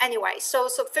 anyway, so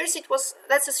first it was,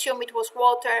 let's assume it was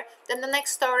water. Then the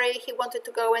next story, he wanted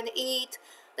to go and eat.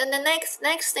 Then the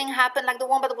next thing happened, like the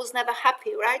wombat was never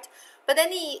happy, right? But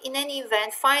in any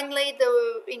event, finally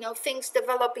things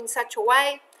develop in such a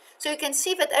way. So you can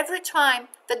see that every time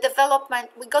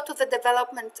we got to the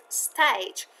development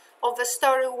stage of a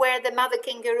story where the mother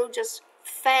kangaroo just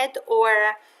fed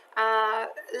or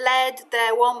led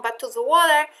the wombat to the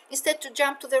water, instead to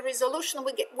jump to the resolution,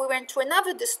 we went to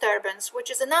another disturbance, which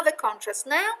is another contrast.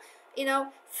 Now,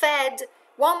 fed,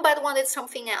 wombat wanted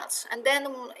something else, and then,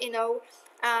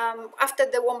 after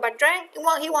the wombat drank,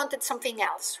 well, he wanted something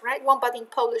else, right? Wombat in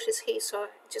Polish is he, so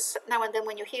just now and then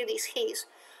when you hear these he's,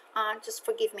 just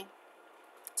forgive me.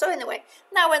 So anyway,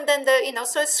 now and then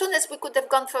so as soon as we could have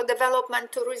gone from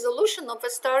development to resolution of a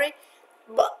story,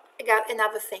 but I got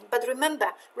another thing. But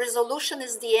remember, resolution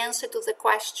is the answer to the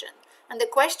question. And the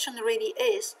question really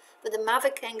is that the mother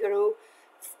kangaroo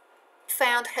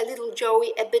found her little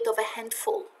Joey a bit of a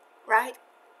handful, right?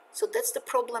 So that's the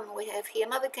problem we have here.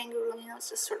 Mother kangaroo, it's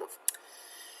just sort of...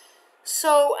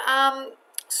 So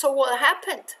what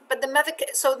happened? But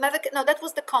that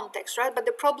was the context, right? But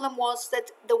the problem was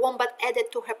that the wombat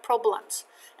added to her problems.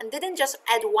 And didn't just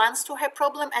add once to her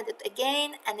problem, added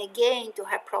again and again to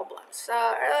her problems. So,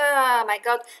 oh my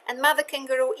God. And mother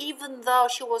kangaroo, even though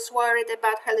she was worried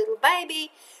about her little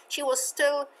baby, she was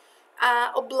still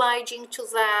obliging to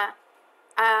the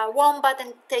wombat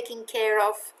and taking care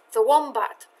of the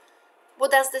wombat.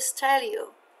 What does this tell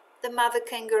you? The mother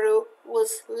kangaroo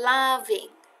was loving,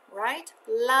 right?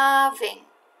 Loving.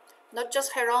 Not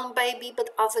just her own baby, but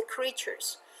other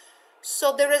creatures.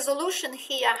 So the resolution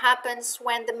here happens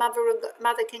when the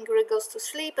mother kangaroo goes to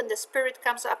sleep, and the spirit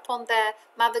comes upon the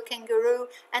mother kangaroo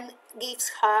and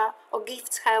gifts her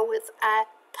with a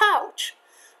pouch,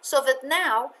 so that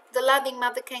now the loving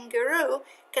mother kangaroo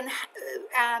can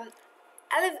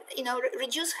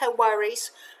reduce her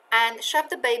worries and shove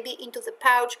the baby into the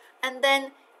pouch, and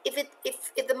then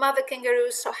if the mother kangaroo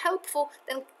is so helpful,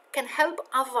 then can help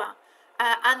other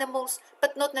animals,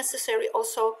 but not necessarily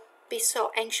also be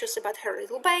so anxious about her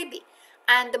little baby.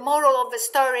 And the moral of the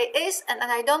story is, and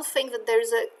I don't think that there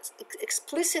is a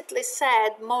explicitly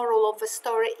said moral of the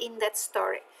story in that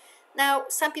story. Now,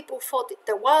 some people thought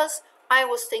there was. I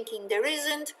was thinking there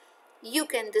isn't. You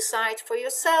can decide for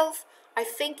yourself. I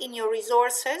think in your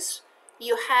resources,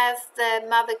 you have the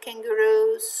mother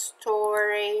kangaroo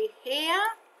story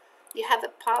here. You have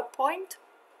a PowerPoint,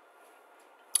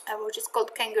 which is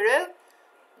called Kangaroo.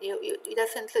 You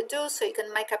definitely do, so you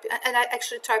can make up, and I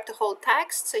actually typed the whole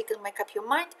text, so you can make up your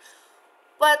mind.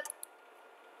 But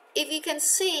if you can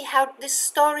see how this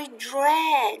story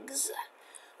drags,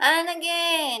 and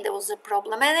again there was a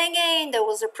problem, and again there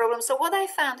was a problem. So what I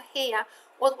found here,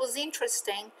 what was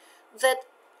interesting, that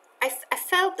I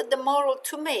felt that the moral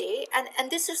to me,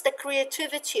 and this is the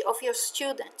creativity of your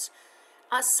students,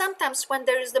 sometimes when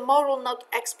there is the moral not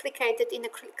explicated in a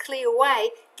clear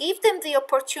way, give them the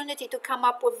opportunity to come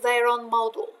up with their own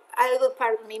moral,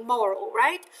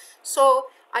 right? So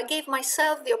I gave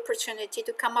myself the opportunity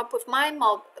to come up with my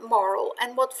moral,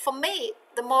 and what for me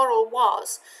the moral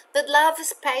was that love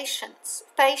is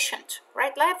patient,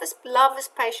 right? Love is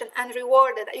patient and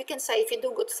rewarded. You can say if you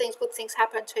do good things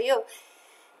happen to you,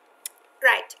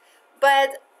 right?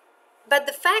 But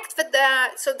the fact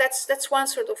that so that's one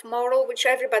sort of moral which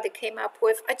everybody came up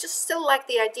with. I just still like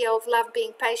the idea of love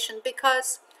being patient,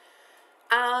 because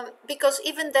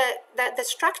even the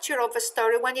structure of a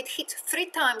story, when it hits 3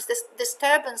 times this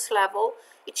disturbance level,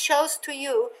 it shows to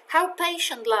you how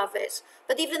patient love is.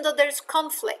 But even though there's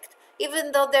conflict,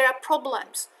 even though there are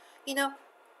problems,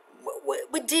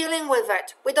 we're dealing with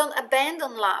it. We don't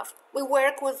abandon love. We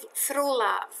work through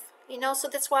love. So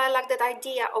that's why I like that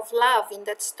idea of love in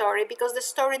that story, because the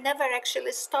story never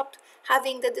actually stopped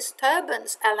having the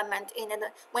disturbance element in it.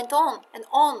 It went on and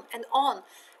on and on,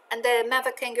 and the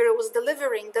mother kangaroo was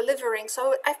delivering.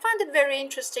 So I find it very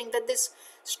interesting that this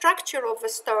structure of the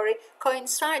story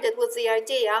coincided with the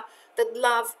idea that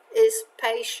love is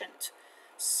patient.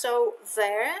 So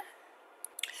there.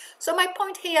 So my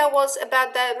point here was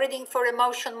about the reading for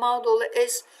emotion model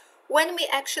is when we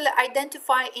actually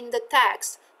identify in the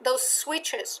text those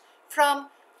switches from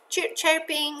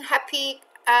chirping, happy,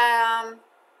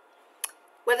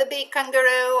 whether it be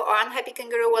kangaroo or unhappy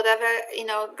kangaroo, whatever,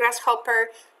 grasshopper,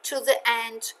 to the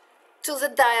end, to the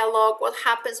dialogue, what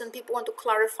happens when people want to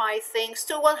clarify things,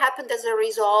 to what happened as a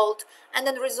result, and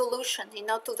then resolution,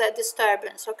 to the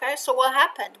disturbance, okay? So what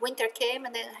happened? Winter came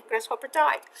and then grasshopper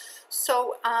died.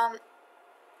 So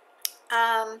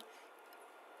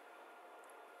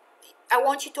I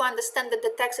want you to understand that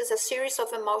the text is a series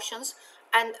of emotions,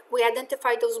 and we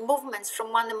identify those movements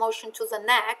from one emotion to the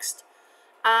next,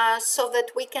 so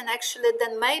that we can actually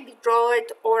then maybe draw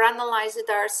it or analyze it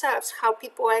ourselves, how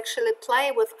people actually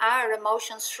play with our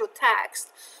emotions through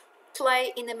text,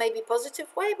 play in a maybe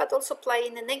positive way, but also play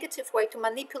in a negative way to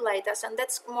manipulate us. And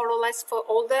that's more or less for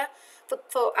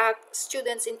our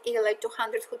students in ELA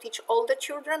 200 who teach older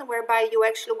children, whereby you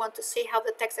actually want to see how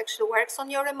the text actually works on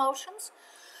your emotions,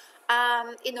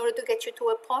 in order to get you to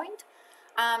a point.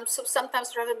 So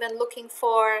sometimes rather than looking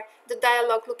for the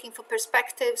dialogue, looking for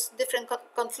perspectives, different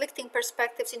conflicting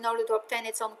perspectives in order to obtain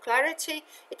its own clarity,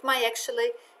 it might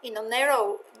actually,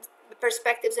 narrow the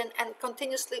perspectives and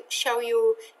continuously show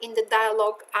you in the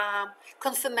dialogue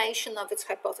confirmation of its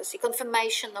hypothesis,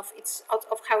 confirmation of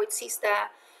how it sees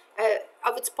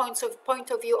of its point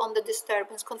of view on the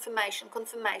disturbance, confirmation,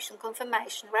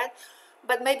 right?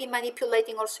 But maybe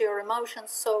manipulating also your emotions,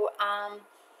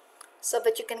 so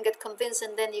that you can get convinced,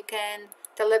 and then you can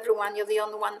tell everyone you're the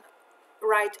only one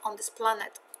right on this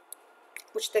planet,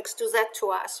 which text does that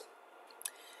to us.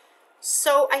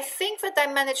 So I think that I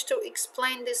managed to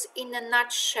explain this in a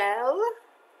nutshell.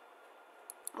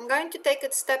 I'm going to take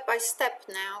it step by step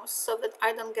now, so that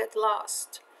I don't get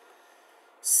lost.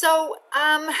 So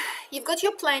you've got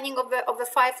your planning of the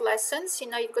 5 lessons.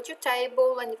 You've got your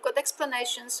table, and you've got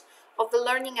explanations of the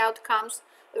learning outcomes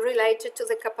related to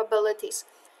the capabilities.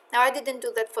 Now, I didn't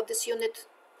do that for this unit,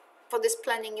 for this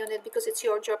planning unit, because it's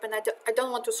your job, and I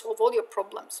don't want to solve all your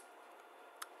problems.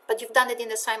 But you've done it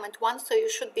in assignment 1, so you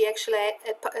should be actually,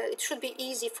 it should be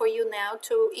easy for you now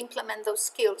to implement those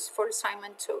skills for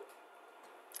assignment 2.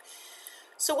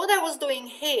 So what I was doing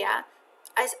here,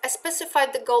 I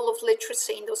specified the goal of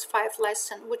literacy in those 5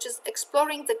 lessons, which is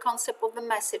exploring the concept of the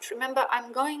message. Remember,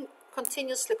 I'm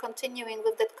continuing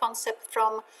with that concept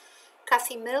from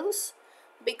Kathy Mills,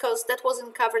 because that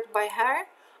wasn't covered by her,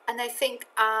 and I think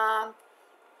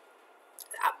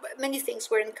many things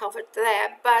weren't covered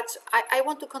there, but I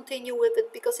want to continue with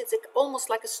it because it's almost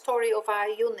like a story of our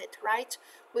unit, right?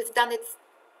 We've done it,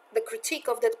 the critique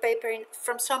of that paper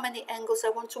from so many angles. I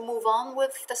want to move on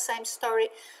with the same story,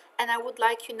 and I would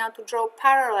like you now to draw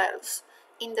parallels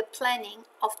in the planning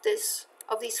of these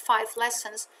 5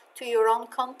 lessons to your own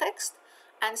context,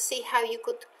 and see how you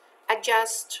could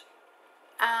adjust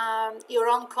your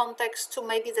own context to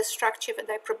maybe the structure that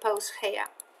I propose here.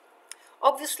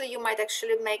 Obviously, you might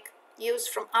actually make use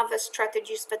from other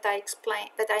strategies that I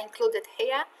included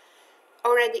here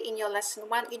already in your lesson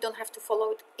 1. You don't have to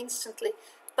follow it instantly,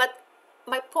 but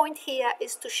my point here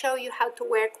is to show you how to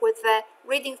work with the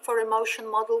reading for emotion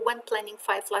model when planning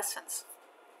 5 lessons.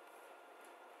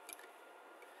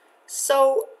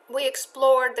 So we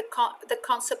explored the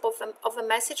concept of a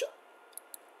message,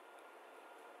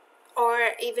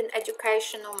 or even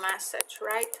educational message,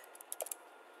 right?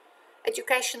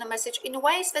 Educational message in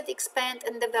ways that expand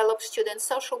and develop students'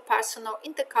 social, personal,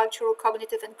 intercultural,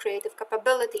 cognitive, and creative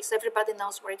capabilities. Everybody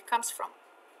knows where it comes from.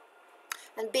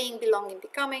 And being, belonging,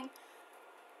 becoming,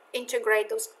 integrate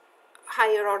those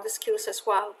higher order skills as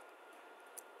well.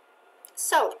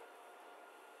 So,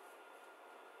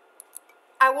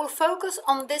 I will focus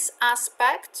on this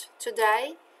aspect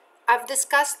today. I've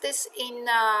discussed this in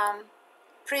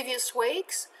previous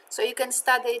weeks, so you can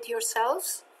study it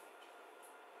yourselves.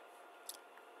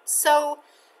 So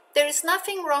there is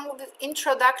nothing wrong with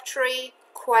introductory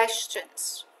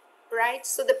questions, right?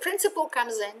 So the principal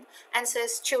comes in and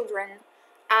says, children,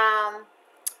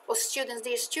 or students,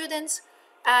 dear students,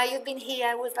 you've been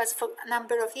here with us for a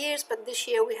number of years, but this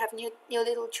year we have new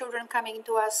little children coming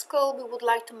into our school. We would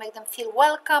like to make them feel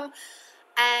welcome.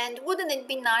 And wouldn't it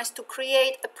be nice to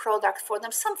create a product for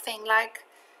them, something like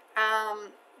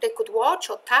they could watch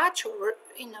or touch or,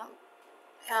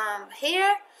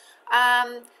 hear,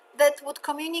 that would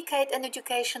communicate an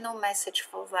educational message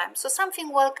for them. So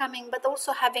something welcoming, but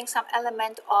also having some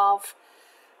element of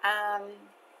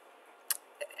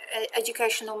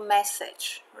educational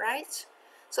message, right?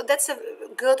 So that's a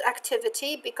good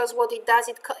activity, because what it does,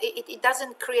 it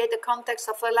doesn't create the context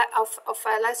of a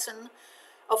lesson,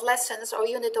 of lessons or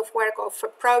unit of work or of a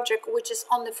project which is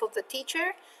only for the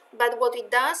teacher. But what it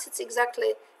does, it's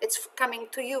coming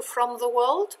to you from the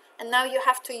world, and now you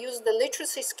have to use the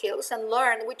literacy skills and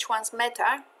learn which ones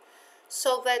matter,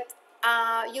 so that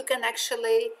you can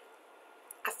actually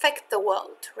affect the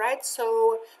world, right?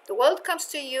 So the world comes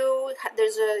to you,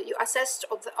 you assess,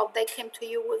 or they came to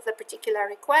you with a particular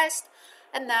request,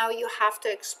 and now you have to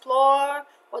explore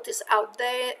what is out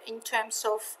there in terms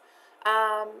of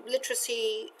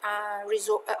literacy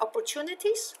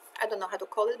opportunities. I don't know how to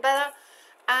call it better.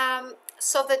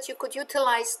 So that you could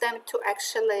utilize them to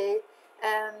actually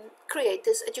create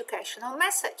this educational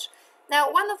message. Now,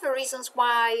 one of the reasons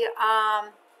why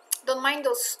don't mind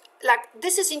those, like,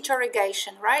 this is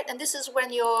interrogation, right? And this is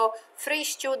when your 3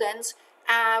 students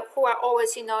who are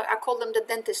always, I call them the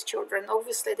dentist children.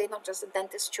 Obviously, they're not just the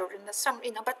dentist children. There's some,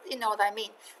 but you know what I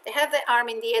mean. They have their arm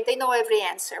in the air. They know every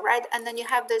answer, right? And then you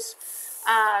have this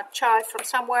child from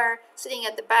somewhere sitting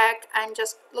at the back and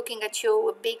just looking at you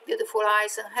with big, beautiful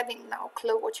eyes and having no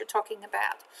clue what you're talking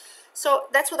about. So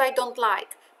that's what I don't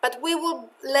like. But we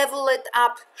will level it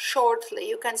up shortly.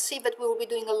 You can see that we will be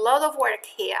doing a lot of work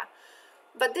here.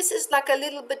 But this is like a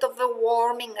little bit of a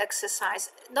warming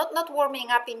exercise. Not warming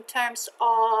up in terms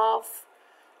of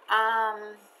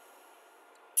I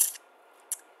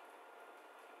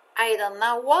don't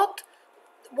know what.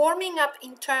 Warming up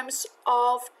in terms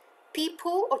of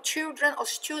people or children or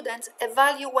students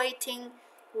evaluating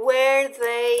where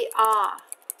they are,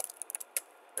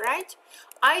 right?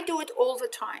 I do it all the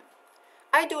time.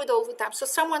 So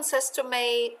someone says to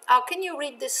me, oh, can you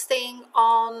read this thing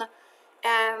on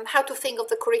how to think of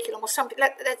the curriculum or something?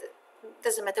 That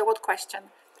doesn't matter what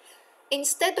question.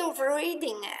 Instead of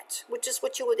reading it, which is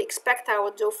what you would expect I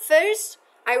would do, first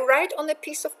I write on a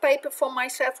piece of paper for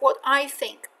myself what I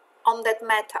think on that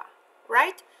matter,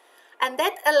 right? And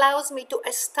that allows me to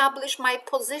establish my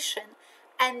position.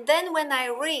 And then when I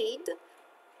read,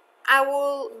 I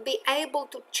will be able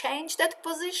to change that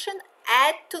position,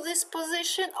 add to this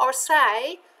position, or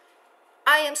say,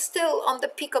 I am still on the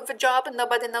peak of the job and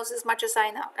nobody knows as much as I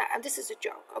know. And this is a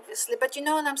joke, obviously, but you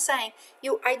know what I'm saying.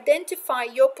 You identify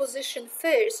your position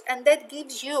first, and that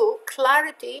gives you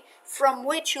clarity from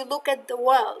which you look at the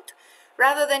world,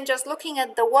 rather than just looking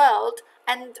at the world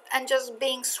and just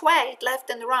being swayed left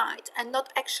and right and not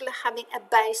actually having a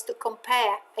base to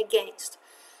compare against.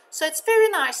 So it's very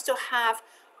nice to have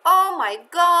oh my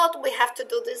God, we have to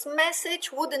do this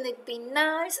message. Wouldn't it be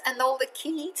nice? And all the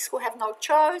kids who have no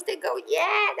choice, they go,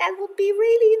 yeah, that would be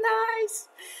really nice.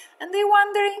 And they're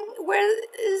wondering where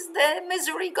is the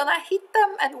misery gonna hit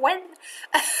them and when.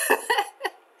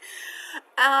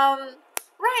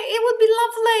 Right, it would be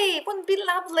lovely. It wouldn't be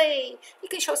lovely. You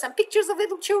can show some pictures of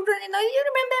little children. You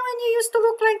remember when you used to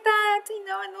look like that,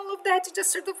 and all of that to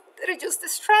just sort of reduce the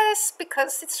stress,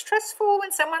 because it's stressful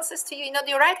when someone says to you,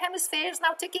 the right hemisphere is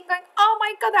now ticking, going, oh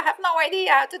my God, I have no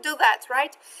idea how to do that,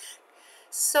 right?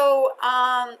 So,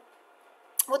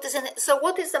 what is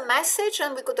the message?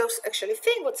 And we could actually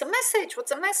think, what's a message?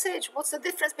 What's a message? What's the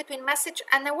difference between message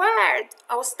and a word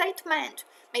or statement?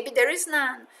 Maybe there is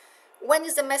none. When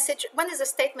is the message? When is a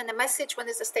statement a message? When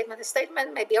is a statement a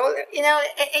statement? Maybe all,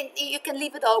 and you can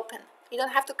leave it open. You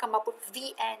don't have to come up with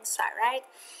the answer, right?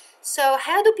 So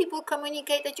how do people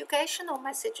communicate educational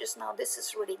messages now? This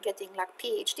is really getting like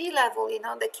PhD level.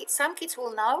 Some kids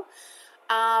will know.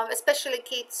 Especially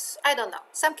kids, I don't know.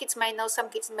 Some kids may know, some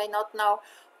kids may not know.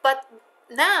 But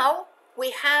now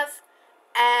we have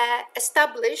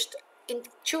established in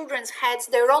children's heads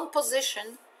their own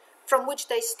position from which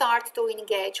they start to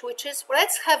engage, which is,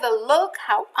 let's have a look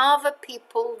how other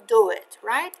people do it,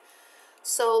 right?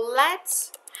 So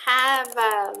let's have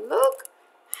a look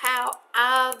how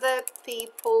other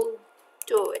people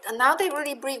do it. And now they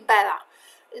really breathe better.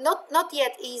 Not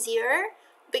yet easier,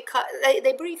 because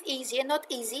they breathe easier, not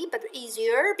easy, but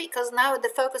easier, because now the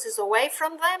focus is away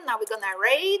from them. Now we're gonna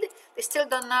raid. They still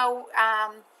don't know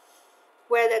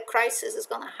where the crisis is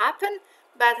gonna happen,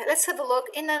 but let's have a look.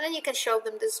 And then you can show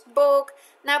them this book.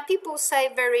 Now people say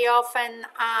very often,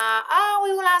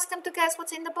 we will ask them to guess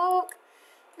what's in the book.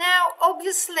 Now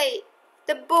obviously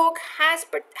the book has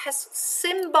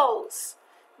symbols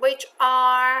which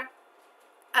are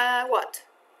what?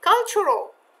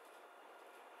 Cultural.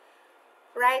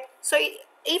 Right? So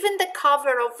even the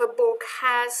cover of the book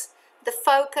has the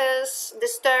focus,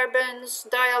 disturbance,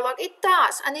 dialogue. It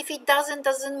does. And if it doesn't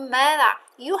matter.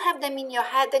 You have them in your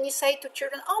head, then you say to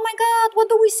children, oh my God, what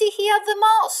do we see here the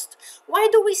most? Why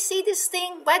do we see this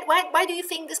thing? Why do you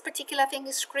think this particular thing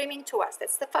is screaming to us?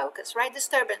 That's the focus, right?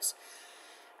 Disturbance.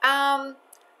 How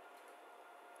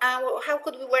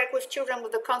could we work with children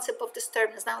with the concept of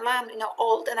disturbance? Now I'm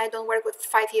old and I don't work with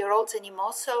 5-year-olds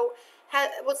anymore. So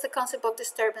what's the concept of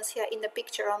disturbance here in the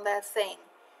picture on that thing?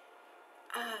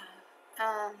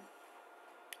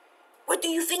 What do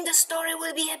you think the story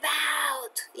will be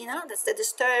about? That's the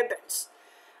disturbance.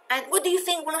 And what do you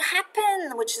think will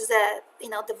happen? Which is the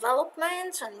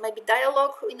development and maybe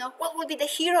dialogue. What will be the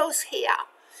heroes here?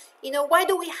 Why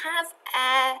do we have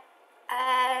a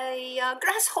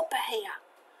grasshopper here?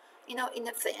 In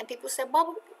the thing, and people say,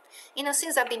 well,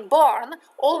 since I've been born,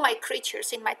 all my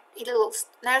creatures in my little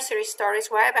nursery stories,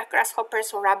 where I have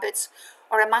grasshoppers or rabbits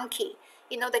or a monkey,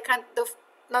 they kind of,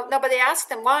 nobody asked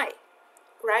them why,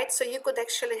 right? So you could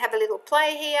actually have a little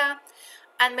play here,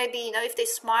 and maybe, if they're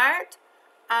smart,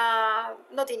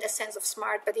 not in a sense of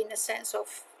smart, but in a sense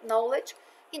of knowledge,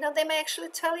 they may actually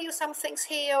tell you some things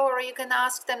here, or you can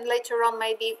ask them later on,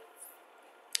 maybe,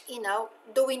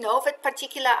 do we know that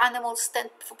particular animals stand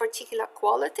for particular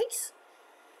qualities?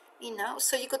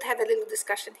 So you could have a little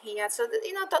discussion here. So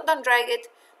that, don't drag it.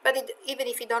 But even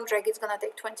if you don't drag it, it's gonna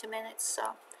take 20 minutes.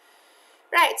 So,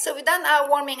 right. So we've done our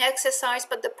warming exercise,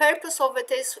 but the purpose of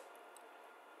it is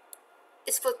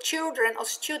for children or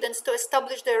students to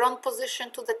establish their own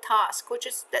position to the task, which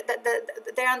is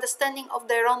their understanding of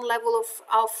their own level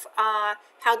of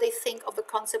how they think of the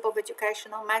concept of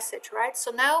educational message, right?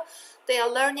 So now they are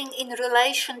learning in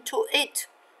relation to it,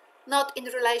 not in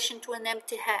relation to an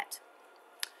empty head.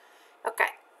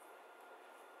 Okay.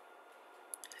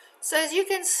 So as you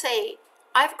can see,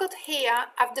 I've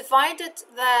divided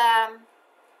the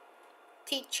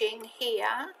teaching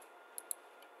here.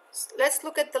 Let's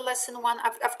look at the lesson 1.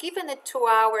 I've given it 2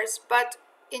 hours, but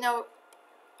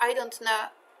I don't know.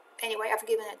 Anyway, I've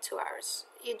given it 2 hours.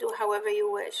 You do however you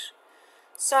wish.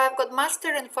 So I've got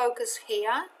master and focus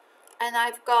here, and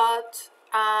I've got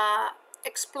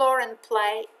explore and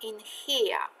play in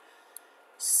here.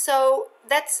 So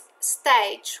that's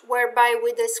stage whereby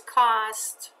we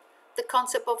discussed the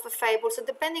concept of a fable. So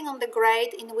depending on the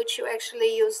grade in which you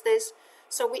actually use this,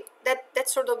 so that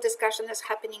sort of discussion is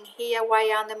happening here. Why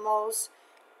animals?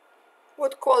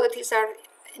 What qualities are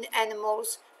in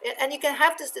animals? And you can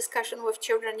have this discussion with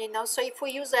children, So if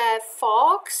we use a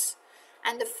fox,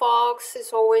 and the fox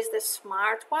is always the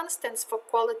smart one, stands for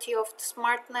quality of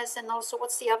smartness, and also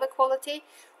what's the other quality?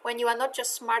 When you are not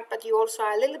just smart, but you also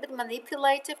are a little bit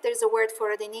manipulative. There's a word for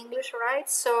it in English, right?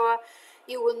 So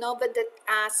you will know that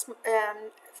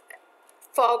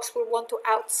fox will want to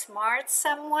outsmart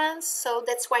someone. So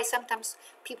that's why sometimes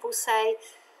people say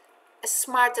as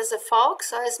smart as a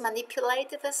fox or as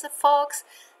manipulative as a fox.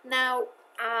 Now,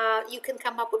 you can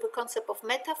come up with a concept of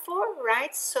metaphor,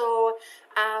 right? So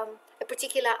a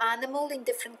particular animal in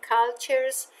different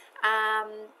cultures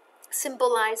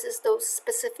symbolizes those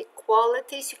specific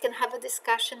qualities. You can have a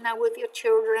discussion now with your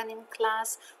children in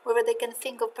class, whether they can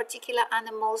think of particular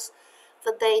animals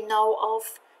that they know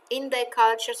of in their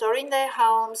cultures or in their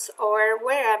homes or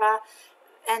wherever,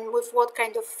 and with what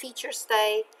kind of features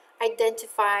they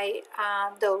identify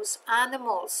those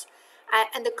animals.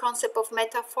 And the concept of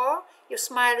metaphor, your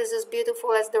smile is as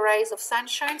beautiful as the rays of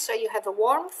sunshine, so you have a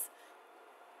warmth,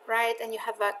 right? And you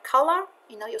have a color,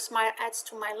 you know, your smile adds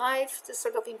to my life, this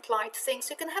sort of implied things.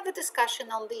 You can have a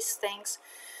discussion on these things.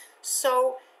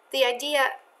 So the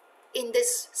idea in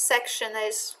this section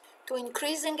is to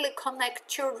increasingly connect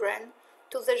children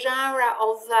to the genre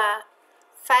of the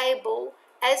fable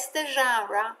as the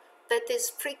genre that is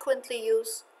frequently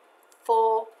used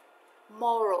for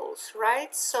morals,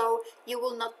 right? So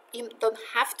you don't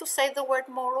have to say the word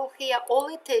moral here. All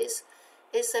it is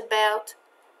about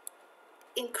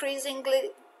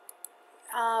increasingly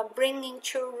bringing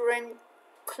children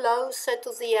closer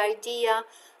to the idea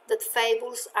that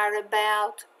fables are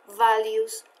about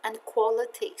values and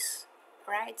qualities,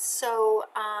 right? So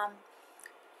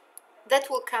that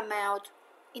will come out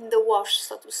in the wash,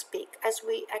 so to speak, as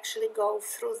we actually go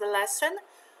through the lesson.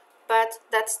 But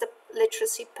that's the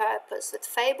literacy purpose, that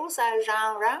fables are a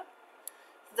genre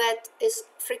that is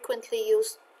frequently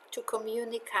used to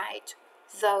communicate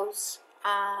those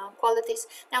qualities.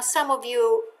 Now, some of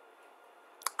you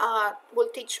will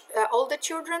teach older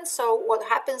children, so what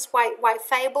happens, why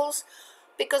fables?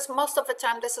 Because most of the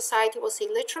time the society was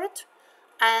illiterate,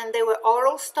 and they were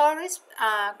oral stories,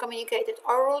 communicated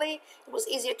orally. It was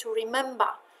easier to remember.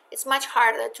 It's much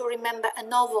harder to remember a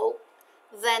novel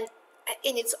than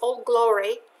in its all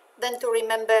glory than to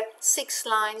remember 6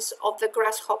 lines of the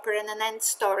grasshopper and an ant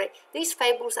story. These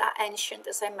fables are ancient,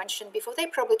 as I mentioned before. They're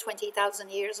probably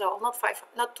 20,000 years old, not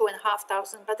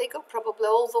 2,500, but they go probably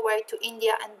all the way to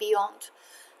India and beyond,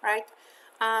 right?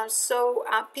 So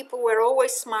people were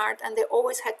always smart, and they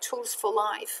always had tools for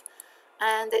life,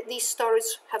 and these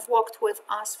stories have walked with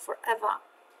us forever.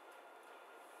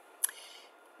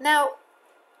 Now,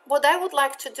 what I would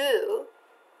like to do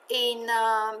in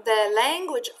the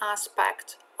language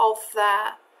aspect of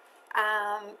the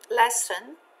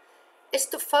lesson is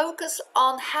to focus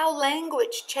on how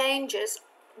language changes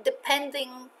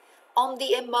depending on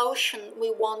the emotion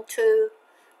we want to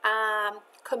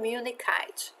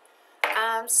communicate.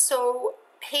 So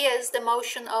here's the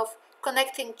motion of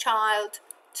connecting child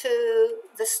to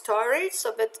the story,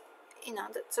 so that, you know,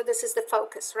 so this is the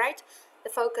focus, right? The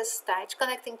focus stage,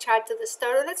 connecting child to the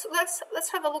story.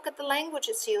 Let's have a look at the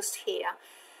languages used here.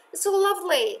 It's so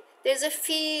lovely. There's a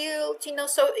field, you know.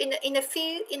 So in a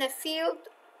field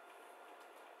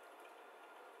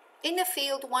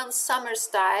one summer's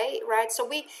day, right? So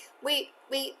we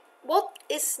what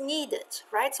is needed,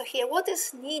 right? So here, what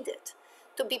is needed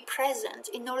to be present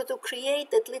in order to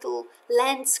create that little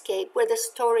landscape where the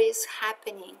story is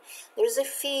happening? There's a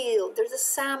field. There's a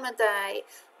summer day.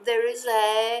 There is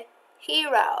a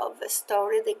hero of the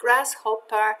story, the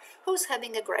grasshopper, who's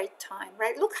having a great time,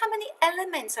 right? Look how many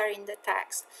elements are in the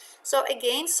text. So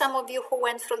again, some of you who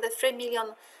went through the 3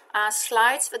 million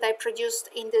slides that I produced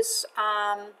in this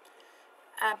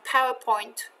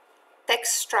PowerPoint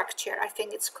text structure, I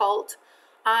think it's called,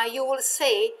 you will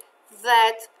see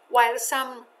that while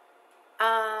some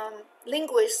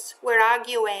linguists were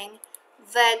arguing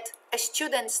that a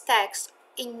student's text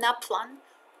in NAPLAN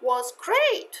was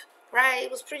great, right?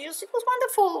 It was produced, it was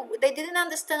wonderful. They didn't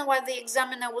understand why the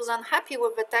examiner was unhappy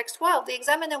with the text. Well, the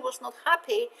examiner was not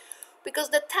happy because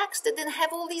the text didn't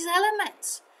have all these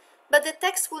elements. But the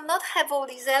text will not have all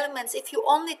these elements if you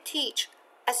only teach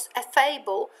a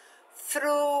fable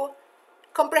through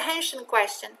comprehension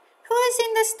question. Who is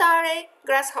in the story?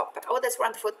 Grasshopper. Oh, that's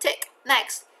wonderful. Tick.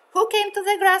 Next. Who came to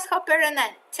the grasshopper and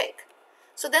then? Tick.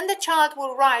 So then the child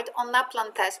will write on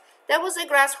NAPLAN test. There was a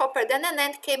grasshopper, then an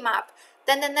ant came up.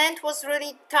 Then the ant was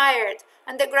really tired,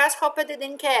 and the grasshopper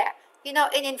didn't care. You know,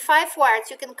 and in 5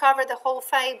 words, you can cover the whole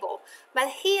fable. But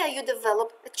here you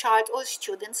develop a child or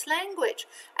student's language.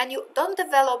 And you don't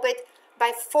develop it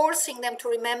by forcing them to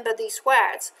remember these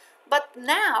words. But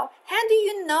now, how do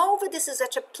you know that this is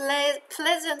such a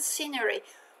pleasant scenery?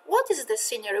 What is the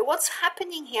scenery? What's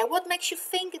happening here? What makes you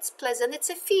think it's pleasant? It's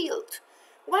a field.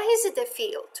 Why is it a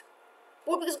field?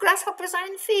 Well, because grasshoppers are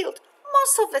in field.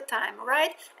 most of the time,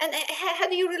 right? And how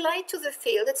do you relate to the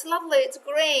field? It's lovely, it's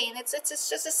green, it's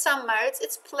just a summer,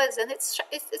 it's pleasant, it's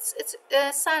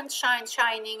sunshine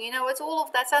shining, you know, it's all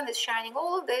of that, sun is shining,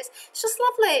 all of this, it's just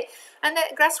lovely. And the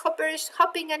grasshopper is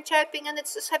hopping and chirping, and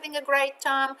it's just having a great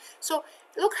time. So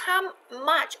look how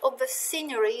much of the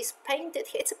scenery is painted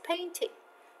here. It's a painting.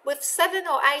 With 7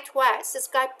 or 8 words, this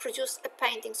guy produced a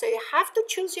painting. So you have to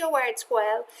choose your words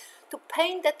well to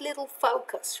paint that little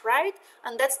focus, right?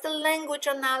 And that's the language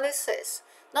analysis,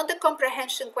 not the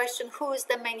comprehension question, who is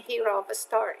the main hero of a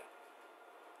story?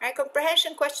 Right?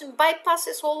 Comprehension question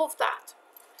bypasses all of that.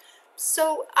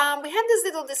 So we had this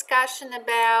little discussion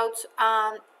about,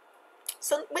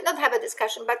 so we don't have a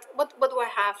discussion, but what do I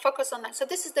have? Focus on that. So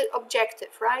this is the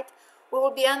objective, right? We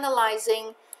will be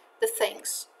analyzing the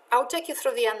things. I'll take you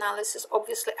through the analysis,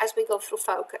 obviously, as we go through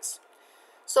focus.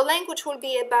 So language will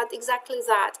be about exactly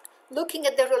that, looking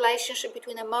at the relationship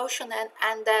between emotion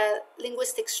and the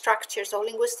linguistic structures or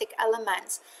linguistic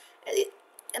elements.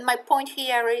 And my point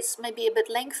here is maybe a bit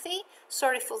lengthy.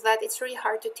 Sorry for that. It's really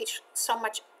hard to teach so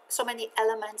many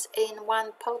elements in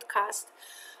one podcast.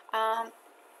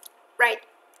 Right.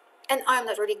 And I'm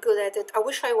not really good at it. I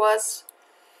wish I was.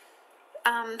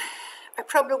 I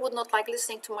probably would not like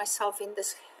listening to myself in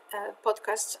this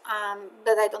podcast,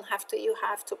 but I don't have to. You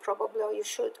have to probably, or you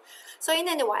should. So in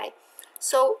any way,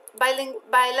 so by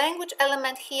language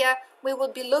element here, we will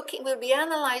be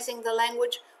analyzing the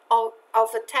language of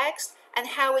a text and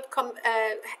how it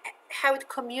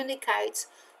communicates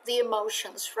the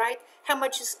emotions, right? How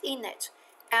much is in it?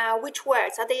 Which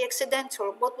words are they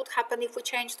accidental? What would happen if we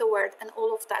change the word, and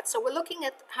all of that? So we're looking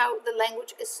at how the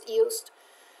language is used.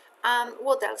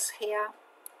 What else here?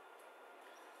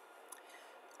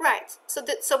 Right, so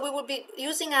we will be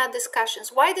using our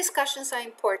discussions. Why discussions are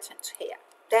important here?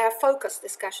 They are focus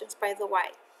discussions, by the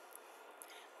way.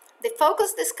 The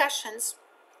focus discussions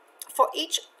for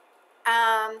each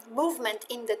movement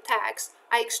in the text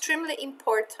are extremely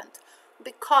important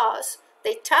because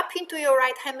they tap into your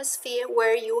right hemisphere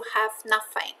where you have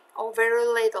nothing or very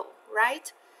little,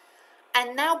 right?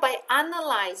 And now by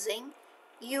analyzing,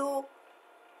 you,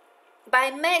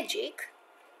 by magic,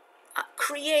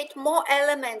 create more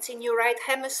elements in your right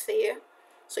hemisphere,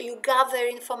 so you gather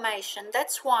information.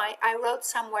 That's why I wrote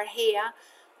somewhere here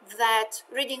that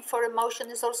reading for emotion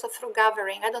is also through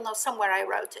gathering. I don't know, somewhere I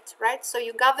wrote it, right? So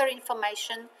you gather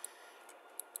information,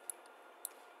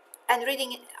 and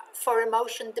reading for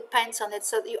emotion depends on it.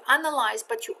 So you analyze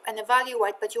and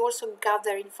evaluate, but you also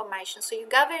gather information. So you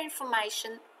gather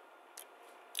information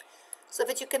so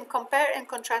that you can compare and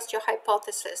contrast your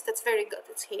hypothesis. That's very good.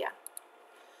 It's here.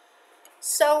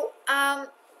 So,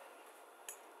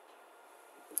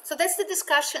 so that's the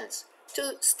discussions,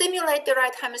 to stimulate the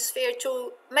right hemisphere,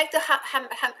 to make the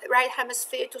right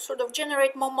hemisphere to sort of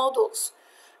generate more models.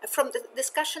 From the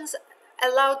discussions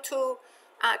allowed to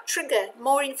trigger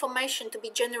more information to be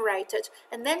generated,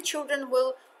 and then children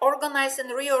will organize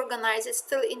and reorganize it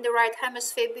still in the right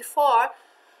hemisphere before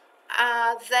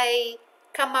they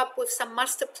come up with some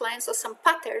master plans or some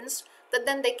patterns that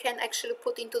then they can actually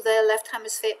put into their left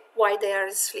hemisphere while they are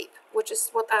asleep, which is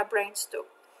what our brains do.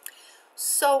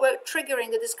 So we're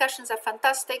triggering, the discussions are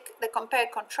fantastic, the compare,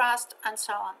 contrast, and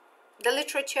so on. The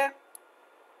literature,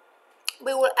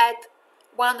 we will add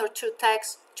 1 or 2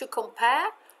 texts to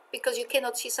compare, because you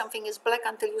cannot see something is black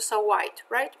until you saw white,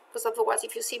 right? Because otherwise,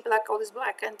 if you see black, all is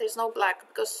black, and there's no black,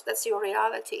 because that's your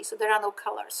reality, so there are no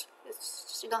colors. It's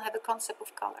just, you don't have a concept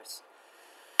of colors.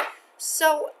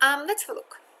 So let's have a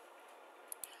look.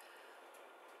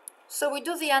 So we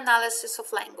do the analysis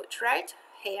of language, right?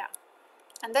 Here.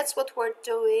 And that's what we're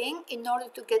doing in order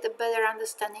to get a better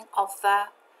understanding of the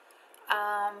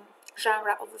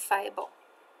genre of the fable.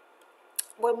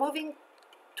 We're moving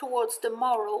towards the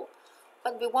moral,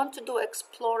 but we want to do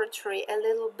exploratory, a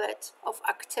little bit of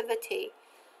activity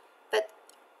that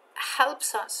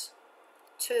helps us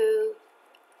to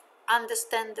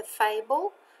understand the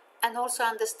fable and also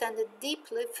understand it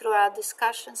deeply through our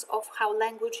discussions of how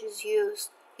language is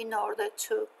used in order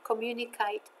to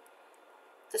communicate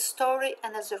the story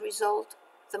and, as a result,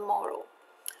 the moral.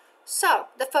 So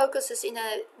the focus is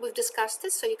we've discussed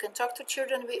it, so you can talk to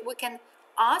children, we can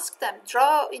ask them,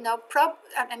 draw,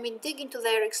 dig into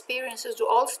their experiences. Do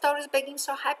all stories begin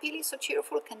so happily, so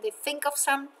cheerful? Can they think of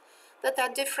some that are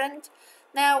different?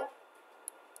 Now,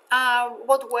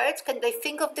 what words? Can they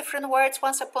think of different words?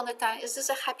 Once upon a time, is this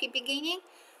a happy beginning?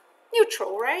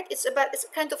 Neutral, right? It's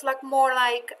kind of like more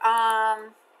like,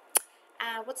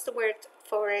 what's the word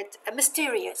for it?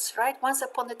 Mysterious, right? Once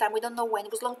upon a time, we don't know when,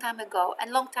 it was a long time ago,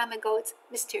 and long time ago it's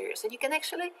mysterious, and you can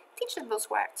actually teach them those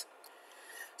words.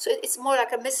 So it's more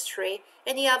like a mystery.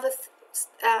 Any other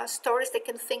stories they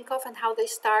can think of and how they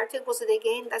started? Was it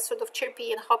again that sort of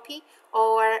chirpy and hoppy,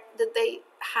 or did they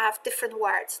have different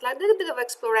words? Like a little bit of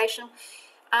exploration.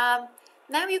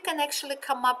 Now you can actually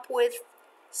come up with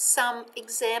some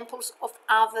examples of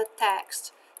other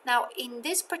text. Now in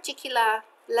this particular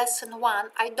lesson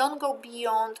 1, I don't go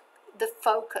beyond the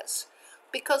focus,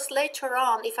 because later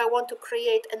on, if I want to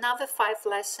create another 5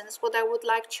 lessons, what I would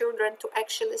like children to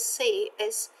actually see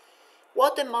is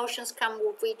what emotions come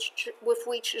with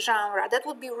which genre. That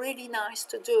would be really nice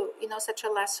to do, such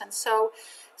a lesson. So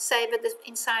say that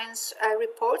in science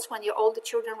reports, when all the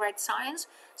children write science,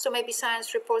 so maybe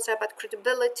science reports are about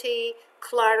credibility,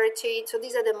 clarity. So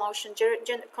these are the emotions,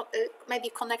 maybe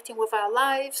connecting with our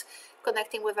lives,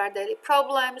 connecting with our daily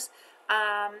problems,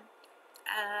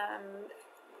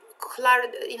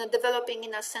 clarity, developing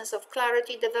in a sense of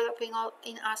clarity, developing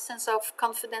in a sense of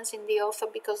confidence in the author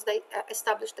because they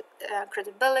established the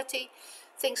credibility,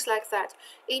 things like that.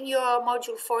 In your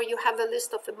module 4, you have a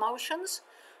list of emotions.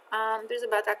 There's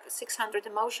about 600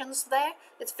 emotions there.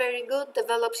 It's very good,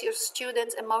 develops your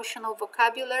students' emotional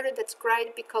vocabulary. That's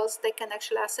great because they can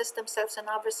actually assess themselves and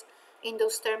others in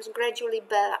those terms gradually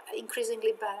better,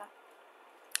 increasingly better.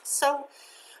 So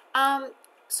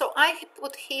I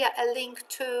put here a link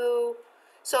to,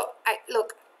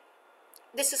 look,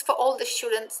 this is for all the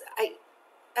students.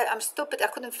 I'm stupid, I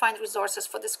couldn't find resources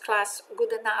for this class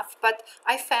good enough, but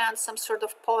I found some sort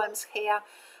of poems here.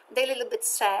 They're a little bit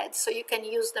sad, so you can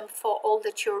use them for all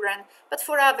the children. But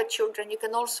for other children, you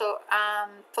can also,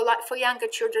 for younger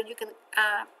children, you can,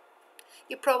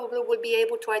 you probably will be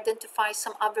able to identify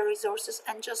some other resources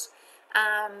and just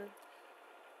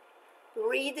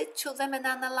read it to them and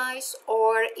analyze,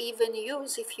 or even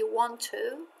use, if you want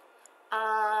to,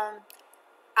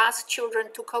 ask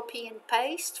children to copy and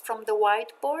paste from the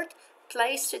whiteboard,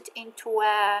 place it into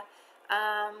a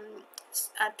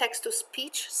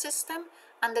text-to-speech system,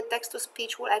 and the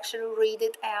text-to-speech will actually read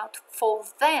it out for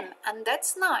them. And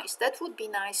that's nice. That would be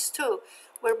nice too,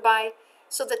 whereby,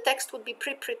 so the text would be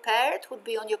pre-prepared, would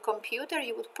be on your computer,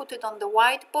 you would put it on the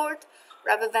whiteboard,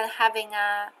 rather than having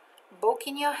a book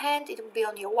in your hand. It will be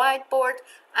on your whiteboard,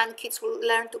 and kids will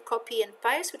learn to copy and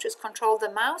paste, which is control the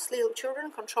mouse. Little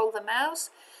children control the mouse,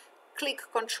 click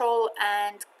Control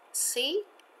and C,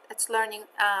 that's learning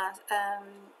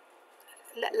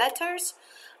letters,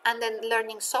 and then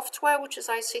learning software, which is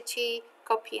ICT,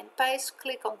 copy and paste,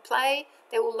 click on play.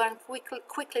 They will learn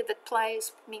quickly that play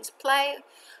means play,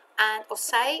 and or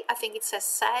say, I think it says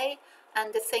say,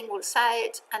 and the thing will say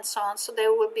it, and so on. So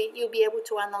you'll be able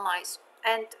to analyze.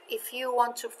 And if you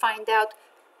want to find out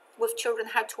with children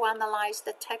how to analyze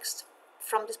the text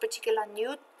from this particular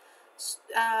new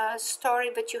story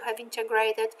that you have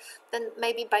integrated, then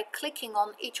maybe by clicking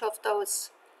on each of those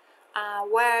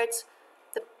words,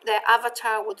 the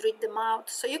avatar would read them out.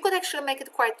 So you could actually make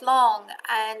it quite long,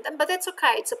 but that's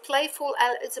okay. It's a playful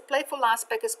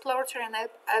aspect, exploratory, and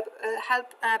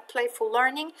help playful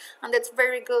learning, and that's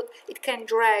very good. It can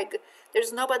drag.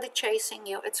 There's nobody chasing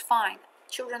you. It's fine.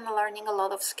 Children are learning a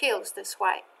lot of skills this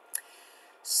way.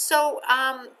 So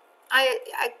I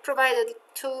provided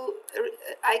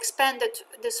I expanded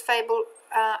this fable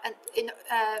and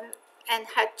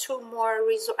had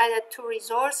added 2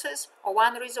 resources, or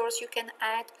 1 resource you can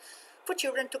add for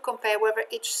children to compare whether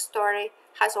each story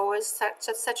has always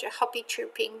such a hoppy,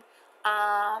 chirping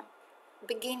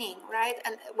beginning, right?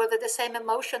 And whether the same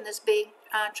emotion is being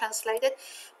translated.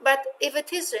 But if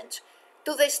it isn't,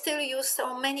 do they still use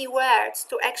so many words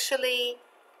to actually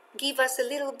give us a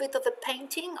little bit of a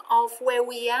painting of where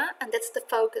we are? And that's the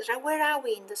focus, right? Where are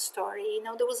we in the story?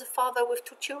 There was a father with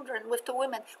 2 children, with 2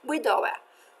 women, widower,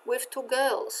 with 2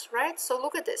 girls, right? So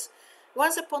look at this.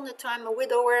 Once upon a time, a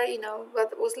widower,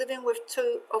 was living with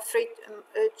 2 or 3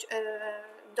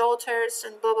 daughters,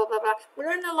 and blah, blah, blah, blah. We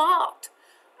learn a lot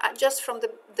just from the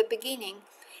beginning.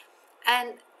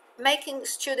 And making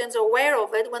students aware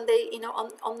of it, when they,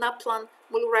 on NAPLAN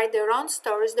will write their own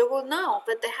stories, they will know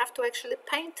that they have to actually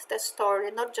paint the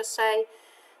story, not just say,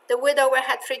 the widower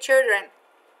had 3 children,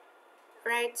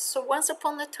 right? So once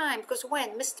upon a time, because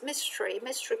when? Mystery,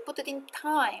 put it in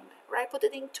time, right? Put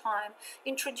it in time,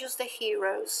 introduce the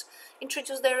heroes,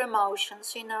 introduce their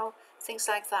emotions, things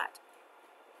like that.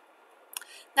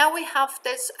 Now we have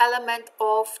this element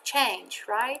of change,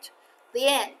 right? The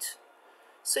end.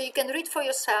 So you can read for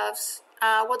yourselves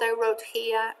what I wrote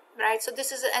here, right? So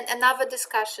this is another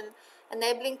discussion,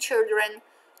 enabling children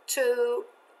to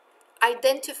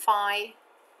identify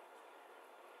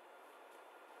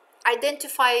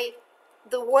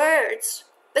the words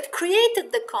that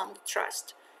created the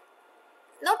contrast.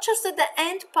 Not just that the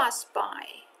end passed by,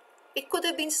 it could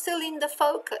have been still in the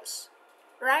focus,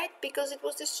 right? Because it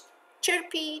was this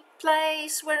chirpy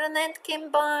place where an ant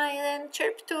came by and then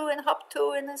chirp to and hop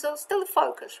to, and it's still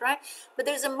focus, right? But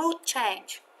there's a mood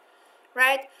change,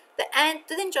 right? The ant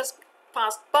didn't just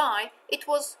pass by, it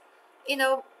was,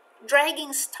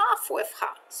 dragging stuff with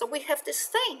her. So we have this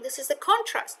thing, this is the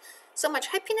contrast. So much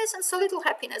happiness and so little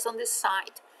happiness on this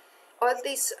side. Or at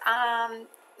least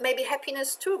maybe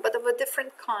happiness too, but of a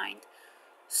different kind.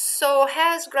 So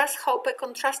has grasshopper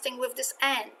contrasting with this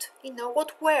ant?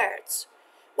 What words?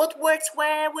 What words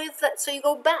were with that? So you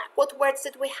go back. What words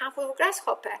did we have with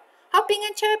grasshopper? Hopping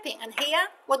and chirping. And here,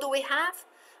 what do we have?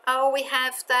 We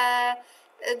have the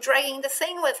dragging the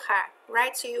thing with her,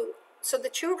 right? So the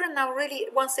children now really,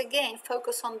 once again,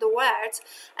 focus on the words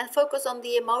and focus on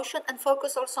the emotion and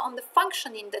focus also on the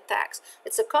function in the text.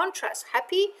 It's a contrast,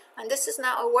 happy, and this is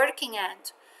now a working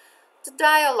ant. The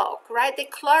dialogue, right? They're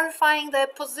clarifying their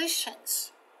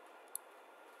positions.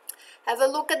 Have a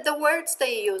look at the words they're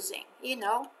using,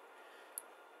 Why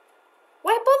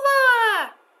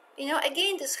bother?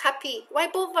 Again, this happy, why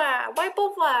bother? Why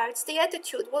bother? It's the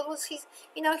attitude. What was he,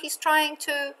 he's trying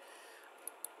to,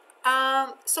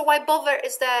 so why bother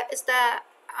is the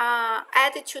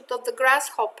attitude of the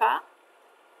grasshopper,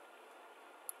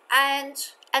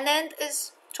 and an ant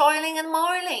is toiling and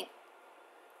moiling,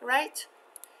 right?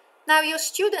 Now your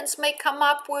students may come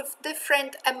up with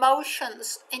different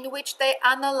emotions in which they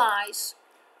analyze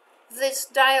this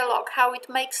dialogue, how it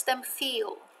makes them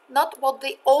feel. Not what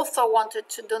the author wanted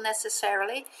to do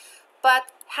necessarily,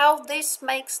 but how this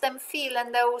makes them feel.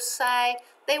 And they will say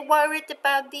they're worried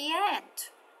about the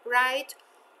ant, right?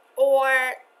 Or,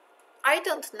 I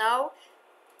don't know,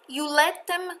 you let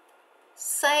them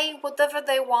say whatever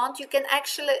they want. You can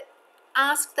actually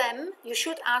ask them, you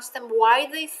should ask them why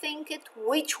they think it,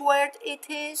 which word it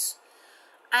is,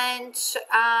 and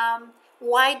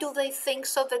why do they think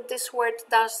so that this word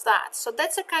does that. So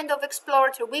that's a kind of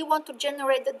exploratory. We want to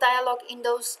generate the dialogue in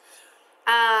those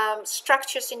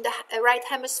structures in the right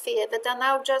hemisphere that are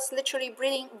now just literally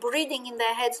breathing in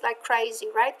their heads like crazy,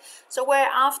 right? So where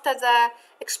after the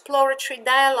exploratory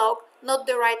dialogue, not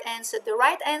the right answer. The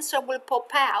right answer will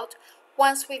pop out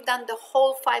once we've done the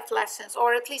whole 5 lessons,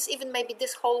 or at least even maybe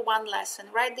this whole 1 lesson,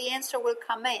 right? The answer will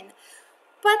come in.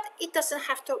 But it doesn't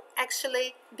have to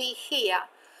actually be here.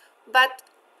 But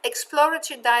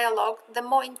exploratory dialogue, the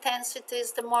more intense it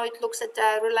is, the more it looks at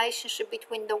the relationship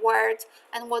between the word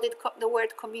and what the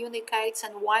word communicates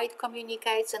and why it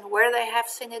communicates and where they have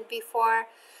seen it before,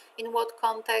 in what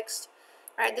context,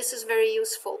 right? This is very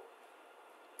useful.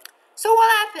 So what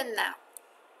happened now?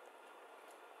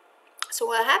 So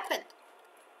what happened?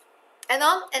 And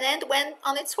then went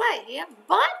on its way, yeah?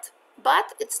 But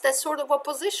it's that sort of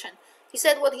opposition. He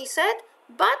said what he said,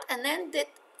 but, and then did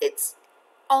its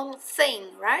own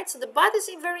thing, right? So the but is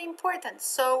very important.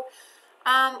 So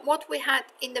what we had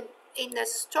in the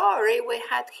story, we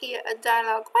had here a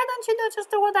dialogue. Why don't you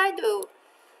just do what I do?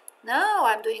 No,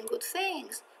 I'm doing good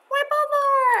things. Why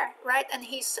bother? Right?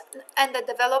 And the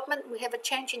development, we have a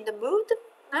change in the mood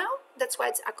now. That's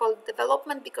why I call it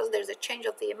development, because there's a change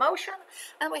of the emotion,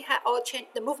 and we have all change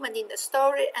the movement in the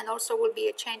story, and also will be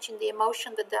a change in the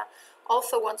emotion that the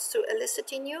author wants to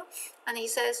elicit in you. And he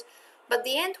says, but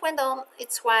the ant went on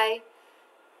its way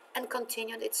and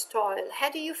continued its toil. How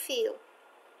do you feel?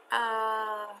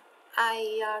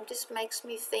 This makes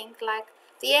me think like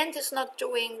the ant is not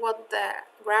doing what the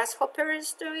grasshopper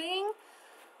is doing.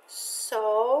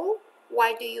 So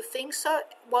why do you think so?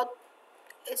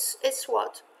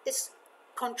 It's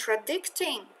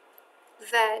contradicting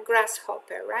the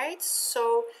grasshopper, right?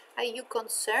 So are you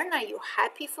concerned? Are you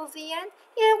happy for the ant?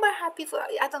 Yeah, we're happy for.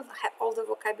 I don't have all the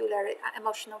vocabulary,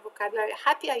 emotional vocabulary.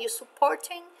 Happy? Are you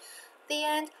supporting the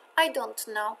ant? I don't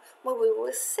know. Well, we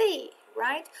will see,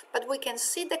 right? But we can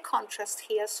see the contrast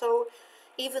here. So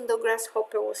even though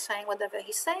grasshopper was saying whatever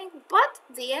he's saying, but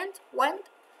the ant went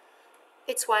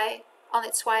on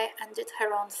its way and did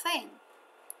her own thing.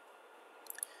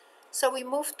 So we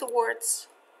move towards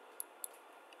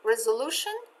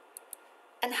resolution.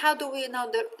 And how do we know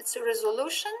that it's a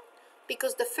resolution?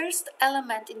 Because the first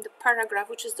element in the paragraph,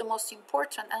 which is the most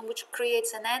important and which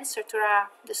creates an answer to our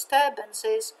disturbance,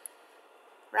 is,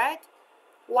 right?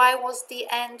 Why was the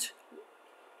ant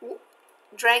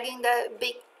dragging the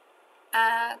big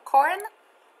corn?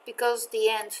 Because the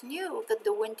ant knew that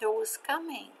the winter was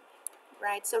coming,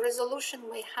 right? So resolution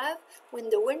we have, when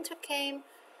the winter came,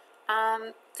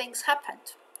 things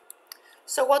happened.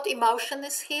 So what emotion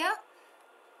is here?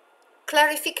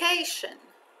 Clarification,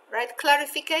 right?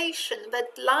 Clarification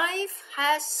that life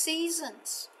has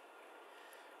seasons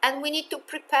and we need to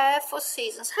prepare for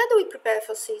seasons. How do we prepare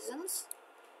for seasons?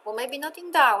 well, maybe not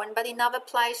in Darwin, but in other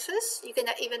places. You can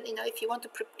even, if you want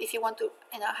to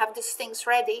have these things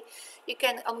ready, you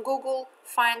can on Google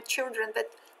find children that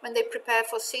when they prepare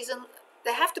for season,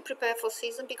 they have to prepare for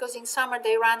season because in summer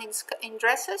they run in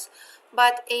dresses,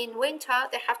 but in winter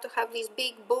they have to have these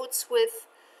big boots with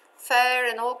fur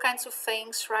and all kinds of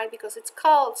things, right? Because it's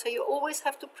cold, so you always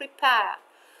have to prepare.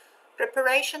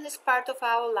 Preparation is part of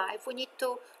our life. We need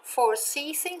to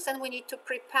foresee things and we need to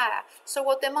prepare. So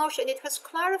what emotion, it has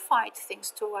clarified things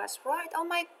to us, right? Oh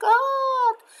my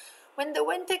God, when the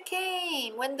winter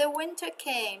came,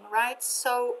 right?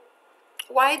 So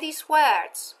why these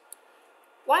words?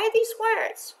 Why these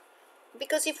words?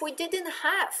 Because if we didn't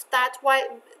have that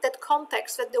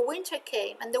context that the winter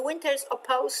came, and the winter is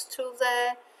opposed to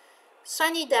the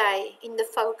sunny day in the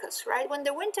focus, right? When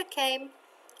the winter came,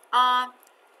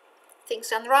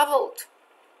 things unraveled.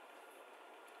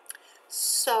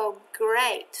 So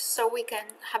great. So we can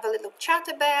have a little chat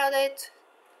about it.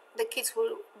 The kids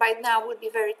will by now be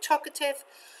very talkative.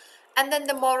 And then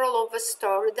the moral of the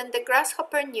story. Then the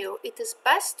grasshopper knew it is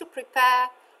best to prepare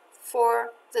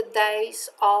for the days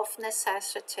of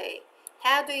necessity.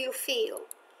 How do you feel?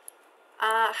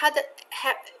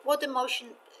 What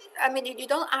emotion? I mean, you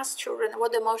don't ask children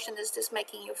what emotion is this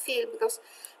making you feel,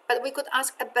 but we could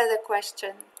ask a better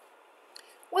question.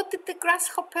 What did the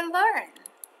grasshopper learn?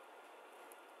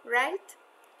 Right?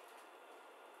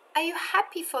 Are you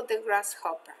happy for the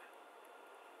grasshopper?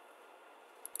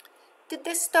 Did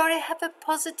the story have a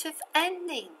positive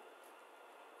ending?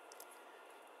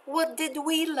 What did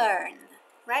we learn?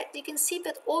 Right? You can see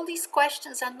that all these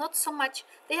questions are not so much,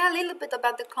 they are a little bit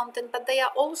about the content, but they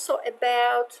are also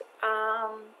about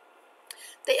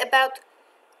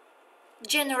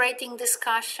generating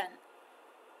discussion.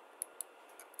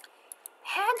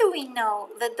 How do we know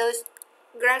that those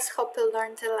grasshopper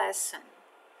learned a lesson?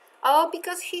 Oh,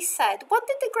 because he said, what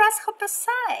did the grasshopper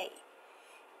say?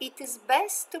 It is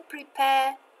best to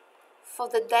prepare for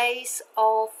the days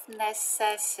of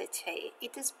necessity.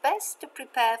 It is best to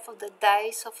prepare for the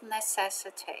days of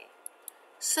necessity.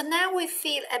 So now we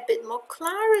feel a bit more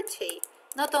clarity.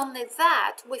 Not only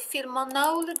that, we feel more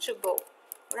knowledgeable,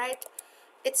 right?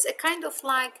 It's a kind of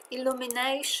like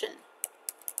illumination,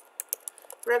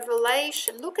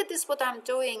 revelation. Look at this, what I'm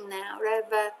doing now,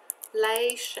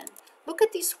 revelation. Look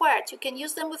at these words. You can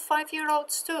use them with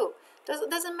 5-year-olds too.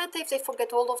 Doesn't matter if they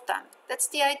forget all of them. That's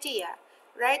the idea,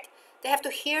 right? They have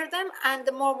to hear them, and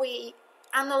the more we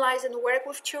analyze and work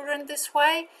with children this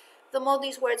way, the more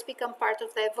these words become part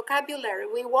of their vocabulary.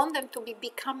 We want them to be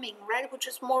becoming, right, which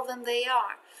is more than they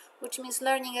are, which means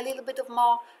learning a little bit of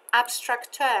more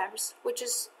abstract terms, which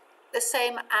is the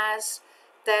same as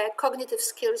the cognitive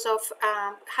skills of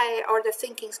higher order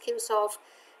thinking skills of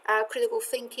critical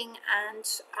thinking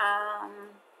and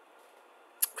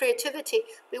creativity.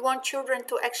 We want children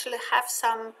to actually have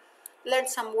learn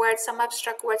some words, some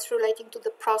abstract words relating to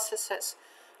the processes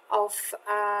of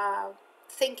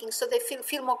thinking, so they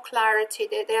feel more clarity,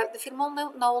 they feel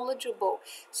more knowledgeable.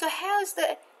 So how is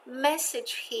the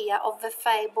message here of the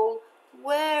fable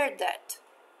worded?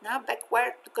 Now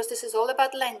backward, because this is all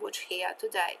about language here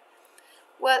today.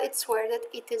 Well, it's worded,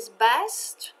 it is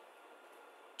best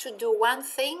to do one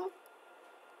thing.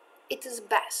 It is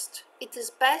best. It is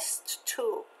best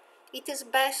to. It is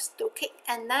best to. Okay.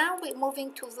 And now we're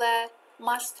moving to the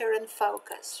master and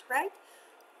focus, right?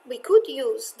 We could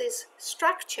use this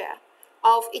structure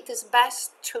of it is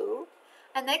best to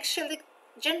and actually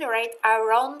generate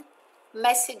our own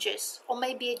messages, or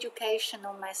maybe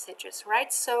educational messages,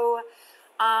 right? So,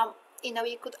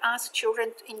 you could ask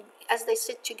children as they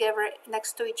sit together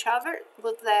next to each other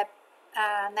with their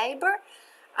neighbor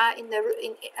at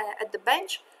the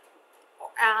bench,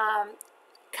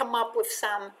 come up with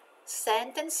some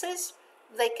sentences.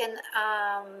 They can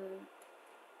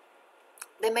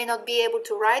they may not be able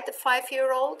to write, the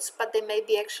 5-year-olds, but they may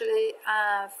be actually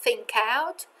think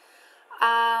out,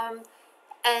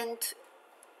 and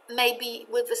maybe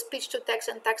with the speech to text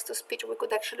and text to speech we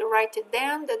could actually write it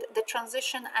down, the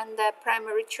transition, and the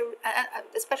primary children,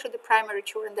 especially the primary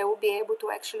children, they will be able to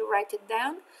actually write it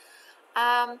down.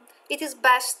 It is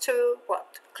best to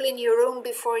clean your room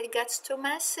before it gets too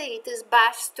messy. It is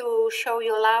best to show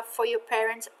your love for your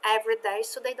parents every day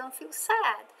so they don't feel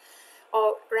sad.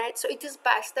 Right, so it is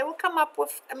best. They will come up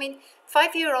with,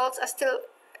 5-year-olds are still,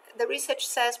 the research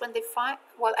says when they 5,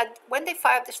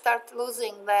 they start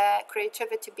losing their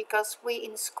creativity because we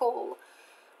in school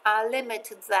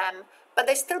limited them, but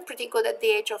they're still pretty good at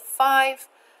the age of 5.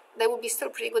 They will be still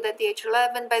pretty good at the age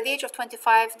 11. By the age of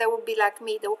 25, they will be like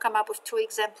me. They will come up with 2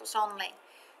 examples only.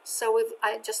 So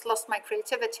I just lost my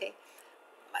creativity.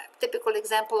 typical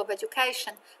example of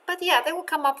education. But yeah, they will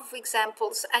come up with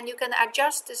examples, and you can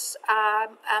adjust this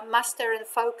master and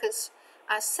focus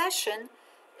session,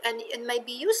 and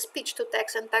maybe use speech to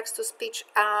text and text to speech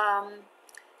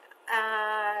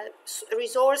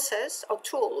resources or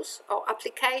tools or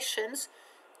applications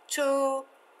to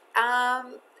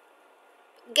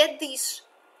get these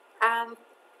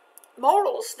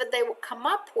morals that they will come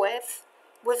up with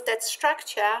that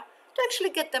structure, to actually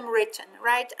get them written,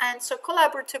 right? And so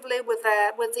collaboratively with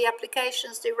the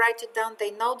applications, they write it down,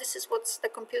 they know this is what's the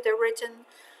computer written,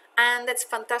 and that's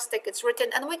fantastic, it's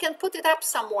written, and we can put it up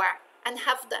somewhere and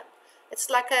have them. It's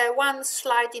like a one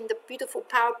slide in the beautiful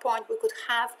PowerPoint we could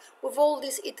have with all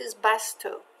these it is best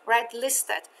to, right,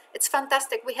 listed. It's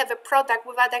fantastic. We have a product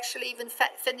without actually even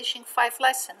finishing 5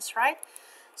 lessons, right?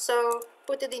 So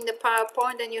put it in the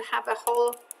PowerPoint and you have a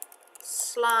whole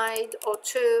slide or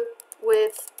 2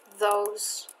 with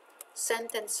those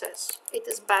sentences. It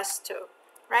is best to,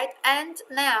 right? And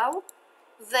now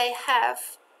they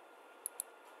have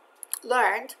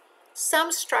learned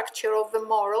some structure of the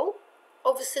moral.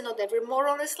 Obviously not every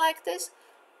moral is like this,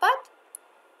 but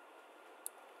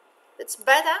it's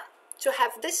better to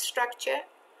have this structure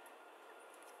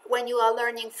when you are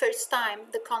learning first time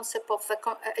the concept of the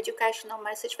educational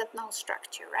message with no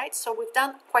structure, right? So we've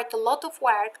done quite a lot of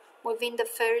work within the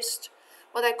first,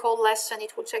 what I call lesson.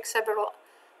 It will take several,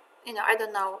 I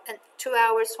don't know, and 2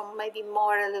 hours or maybe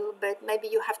more a little bit. Maybe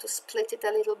you have to split it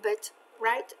a little bit,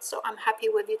 right? So I'm happy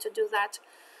with you to do that.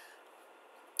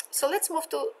 So let's move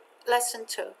to lesson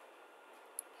 2.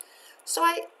 So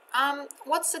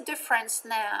what's the difference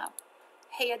now?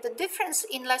 Here, the difference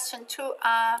in lesson 2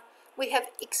 we have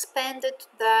expanded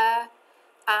the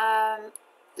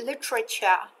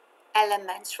literature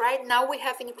elements, right? Now we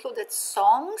have included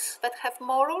songs that have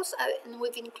morals, and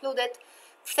we've included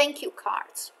thank you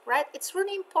cards, right? It's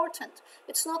really important.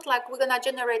 It's not like we're gonna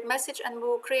generate message and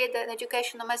we'll create an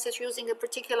educational message using a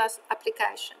particular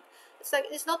application. It's like,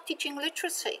 it's not teaching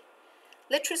literacy.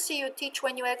 Literacy you teach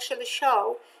when you actually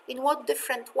show in what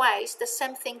different ways the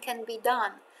same thing can be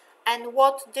done, and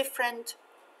what different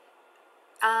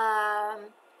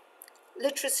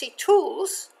literacy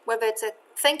tools, whether it's a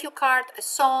thank you card, a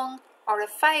song, or a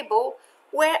fable,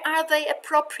 where are they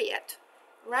appropriate,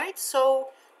 right? So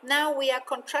now we are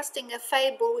contrasting a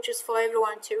fable, which is for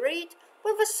everyone to read,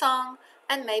 with a song,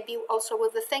 and maybe also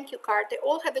with a thank you card. They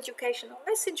all have educational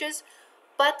messages,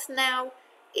 but now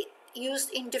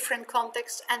used in different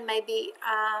contexts, and maybe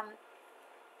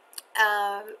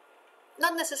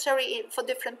not necessarily for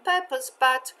different purpose,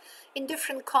 but in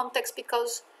different contexts,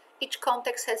 because each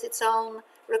context has its own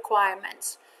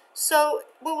requirements. So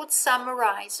we would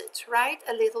summarize it, right,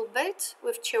 a little bit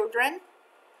with children.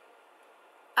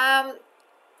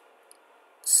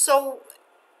 So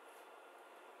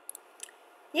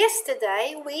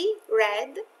yesterday we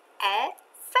read a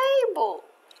fable.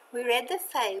 We read the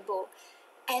fable.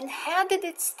 And how did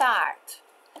it start?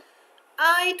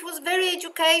 It was very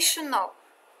educational.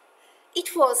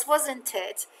 It was, wasn't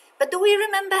it? But do we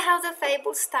remember how the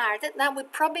fable started? Now we're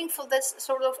probing for this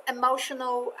sort of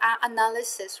emotional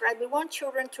analysis, right? We want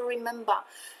children to remember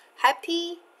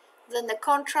happy, then the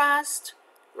contrast,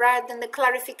 right? Then the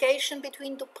clarification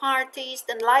between the parties,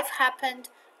 then life happened,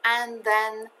 and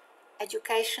then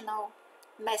educational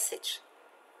message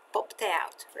popped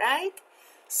out, right?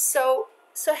 So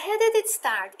how did it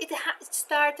start? It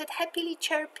started happily,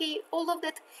 chirpy, all of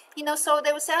that, so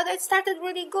they would say, oh, it started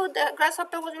really good, the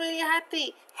grasshopper was really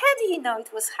happy. How do you know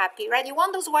it was happy, right? You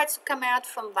want those words to come out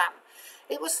from them.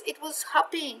 It was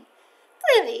hopping,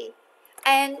 really.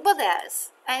 And what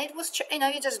else? And it was,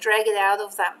 you just drag it out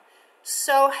of them.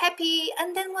 So happy,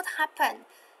 and then what happened?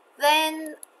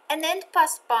 Then an end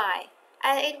passed by.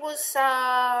 And it was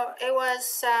yeah, there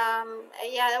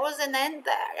was an end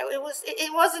there.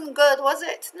 It wasn't good, was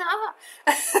it? No.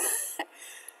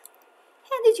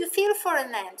 How did you feel for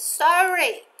an end?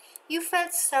 Sorry. You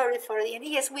felt sorry for the end.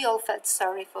 Yes, we all felt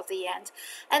sorry for the end.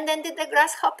 And then did the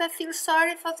grasshopper feel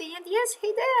sorry for the end? Yes, he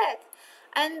did.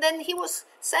 And then he was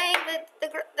saying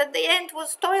that the end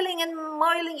was toiling and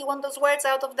moiling. You want those words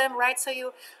out of them, right?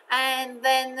 And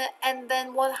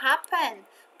then what happened?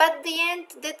 But the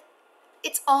end did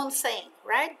its own thing,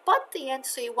 right? But the end,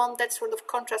 so you want that sort of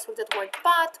contrast with that word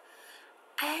but.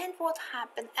 And what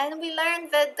happened? And we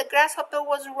learned that the grasshopper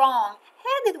was wrong.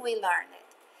 How did we learn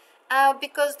it?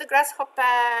 Because the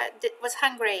grasshopper was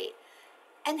hungry.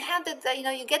 And how did they,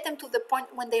 you get them to the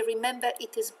point when they remember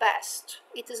it is best.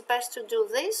 It is best to do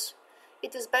this.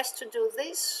 It is best to do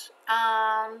this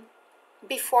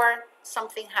before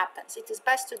something happens. It is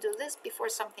best to do this before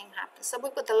something happens. So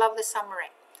we've got a lovely summary.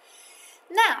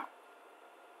 Now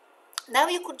Now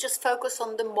you could just focus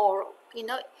on the moral, you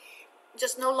know,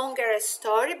 just no longer a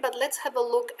story, but let's have a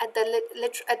look at the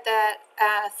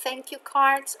thank you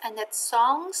cards and at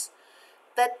songs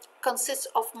that consists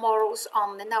of morals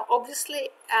only. Now, obviously,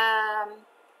 I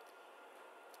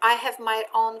have my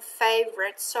own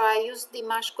favorite, so I used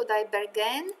Dimash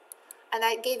Kudaibergen, and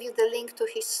I gave you the link to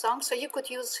his song, so you could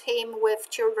use him with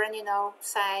children, you know,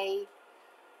 say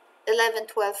 11,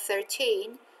 12,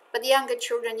 13. But younger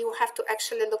children, you have to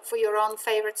actually look for your own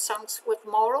favorite songs with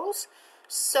morals.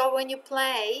 So when you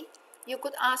play, you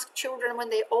could ask children when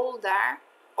they're older,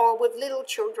 or with little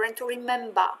children, to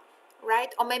remember,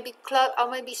 right? Or maybe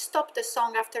stop the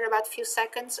song after about a few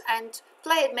seconds and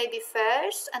play it maybe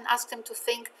first, and ask them to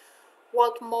think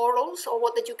what morals or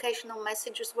what educational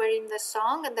messages were in the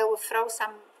song, and they will throw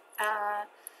some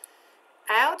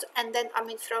out, and then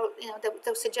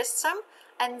they'll suggest some,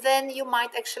 and then you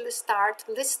might actually start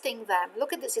listing them.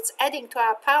 Look at this, it's adding to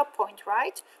our PowerPoint,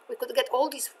 right? We could get all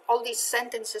these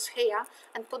sentences here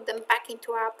and put them back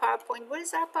into our PowerPoint. Where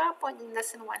is our PowerPoint in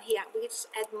lesson 1? Here, we just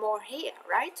add more here,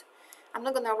 right? I'm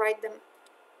not gonna write them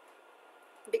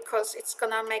because it's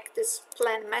gonna make this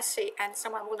plan messy and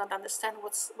someone will not understand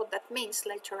what that means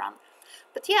later on.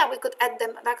 But yeah, we could add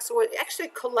them. So we're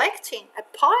actually collecting a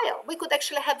pile. We could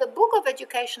actually have a book of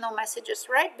educational messages,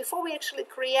 right? Before we actually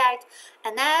create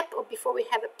an app, or before we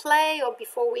have a play, or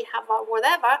before we have a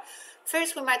whatever,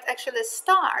 first we might actually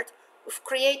start with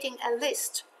creating a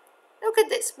list. Look at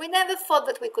this. We never thought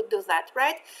that we could do that,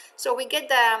 right? So we get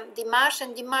the Dimash,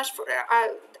 and Dimash,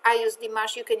 I use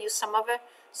Dimash. You can use some other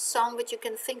song that you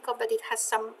can think of, but it has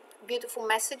some beautiful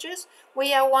messages.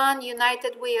 We are one,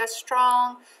 united we are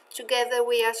strong, together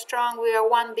we are strong, we are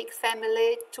one big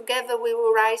family, together we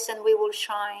will rise and we will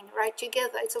shine, right?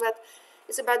 Together, it's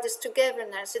about this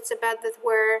togetherness, it's about that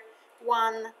we're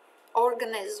one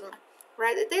organism,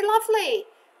 right? They're lovely.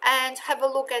 And have a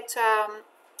look at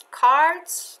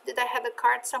cards. Did I have a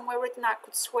card somewhere written? I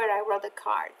could swear I wrote a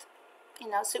card. You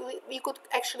know, so we could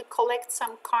actually collect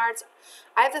some cards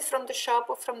either from the shop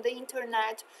or from the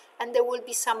internet, and there will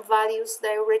be some values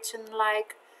there written,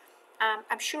 like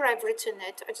I'm sure I've written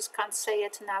it, I just can't say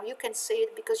it now. You can see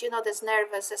it because you're not as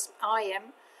nervous as I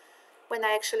am when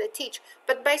I actually teach.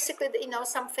 But basically, you know,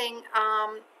 something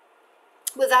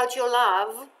without your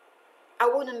love I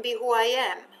wouldn't be who I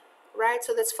am, right?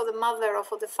 So that's for the mother or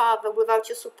for the father. Without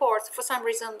your support, for some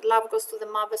reason, love goes to the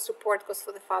mother, support goes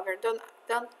for the father.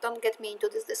 Don't get me into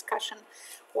this discussion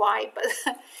why, but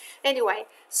anyway,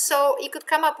 so you could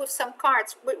come up with some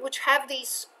cards which have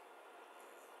these,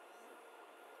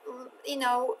 you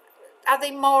know, are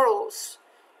they morals?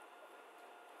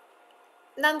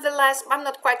 Nonetheless, I'm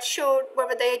not quite sure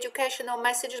whether they're educational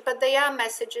messages, but they are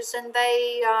messages, and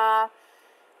they are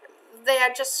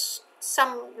just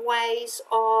some ways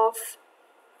of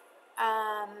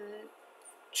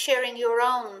sharing your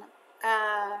own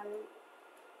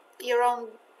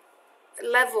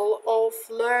level of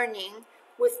learning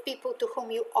with people to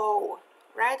whom you owe,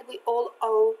 right? We all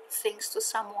owe things to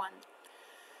someone.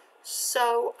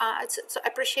 So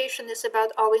appreciation is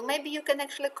about owing. Maybe you can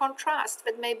actually contrast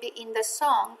that maybe in the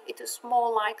song it is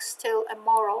more like still a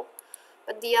moral,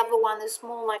 but the other one is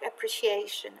more like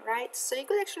appreciation, right? So you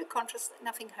could actually contrast,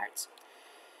 nothing hurts.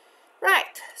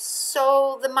 Right,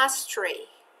 so the mastery,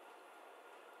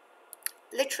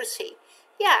 literacy.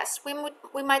 Yes,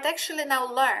 we might actually now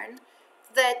learn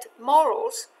that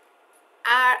morals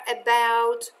are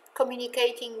about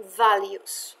communicating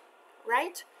values,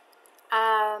 right?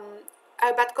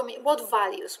 About what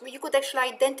values? You could actually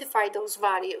identify those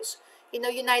values. You know,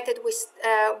 united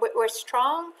we're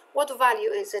strong. What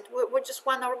value is it? We're just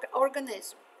one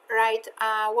organism, right?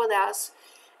 What else?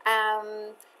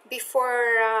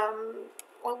 Before,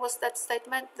 what was that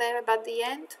statement there about the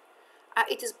end?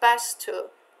 It is best to,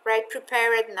 right?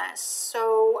 Preparedness.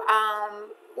 So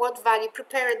what value?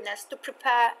 Preparedness. To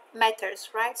prepare matters,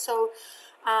 right? So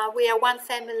we are one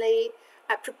family.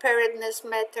 Preparedness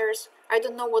matters. I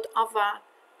don't know what other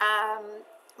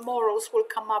morals will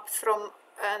come up from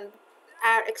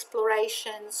our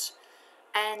explorations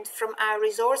and from our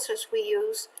resources we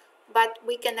use, but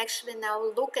we can actually now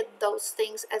look at those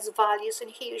things as values.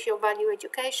 And here's your value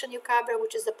education you cover,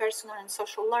 which is the personal and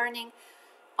social learning.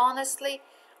 Honestly,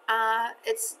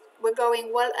 we're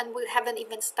going well, and we haven't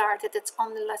even started. It's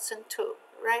only lesson 2,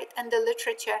 right? And the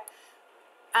literature.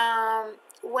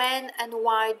 When and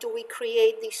why do we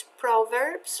create these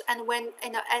proverbs, and when,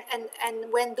 you know,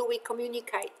 and when do we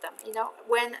communicate them? You know,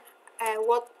 when,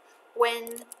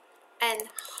 when, and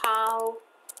how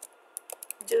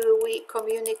do we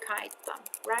communicate them,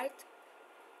 right?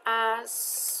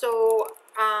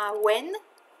 When?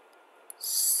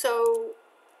 So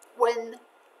when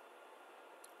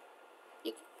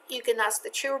you can ask the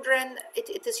children,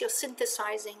 it is your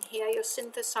synthesizing here, you're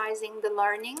synthesizing the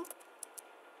learning.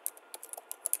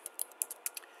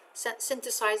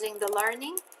 Synthesizing the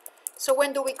learning. So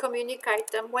when do we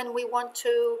communicate them? When we want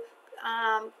to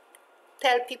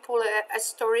tell people a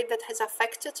story that has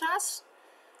affected us,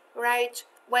 right?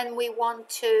 When we want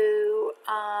to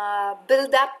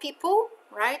build up people,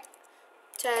 right?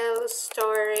 Tell a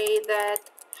story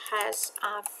that has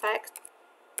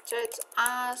affected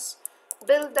us,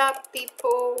 build up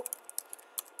people,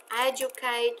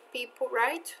 educate people,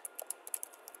 right?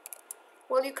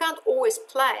 Well, you can't always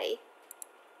play,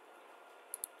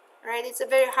 right? It's a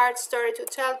very hard story to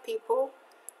tell people,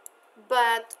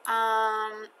 but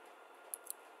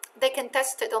they can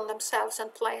test it on themselves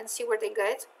and play and see where they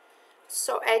get.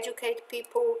 So educate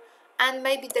people, and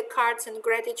maybe the cards and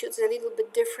gratitudes a little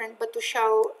bit different, but to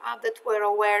show that we're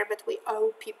aware that we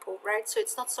owe people, right? So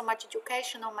it's not so much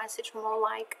educational message, more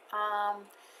like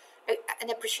an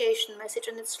appreciation message,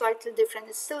 and it's slightly different.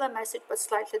 It's still a message, but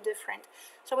slightly different.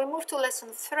 So we move to lesson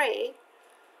 3,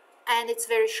 and it's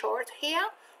very short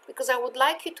here, because I would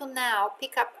like you to now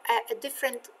pick up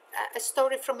a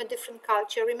story from a different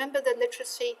culture. Remember that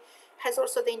literacy has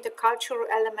also the intercultural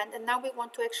element, and now we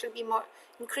want to actually be more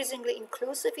increasingly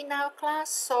inclusive in our class.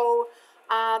 So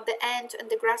the ant and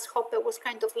the grasshopper was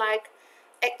kind of like,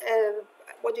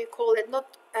 what do you call it?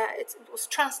 Not it was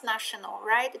transnational,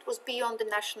 right? It was beyond the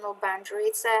national boundary.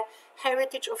 It's a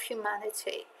heritage of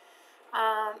humanity,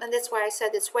 and that's why I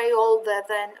said it's way older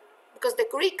than, because the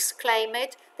Greeks claim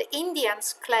it, the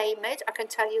Indians claim it. I can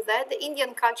tell you that the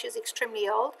Indian culture is extremely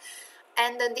old,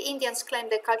 and then the Indians claim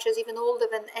their culture is even older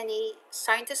than any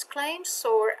scientist claims.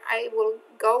 So I will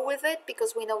go with it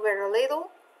because we know very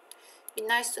little. Be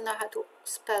nice to know how to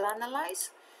spell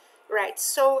analyze, right?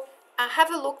 So have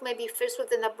a look maybe first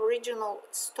with an Aboriginal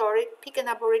story. Pick an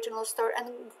Aboriginal story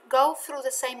and go through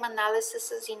the same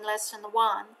analysis as in lesson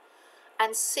 1,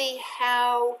 and see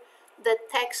how the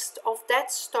text of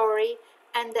that story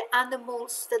and the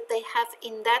animals that they have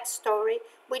in that story,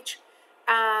 which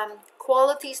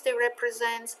qualities they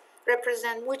represent,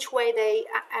 which way they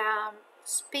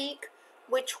speak,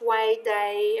 which way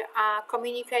they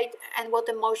communicate, and what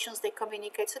emotions they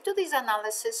communicate. So do this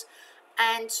analysis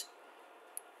and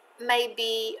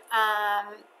maybe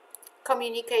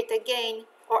communicate again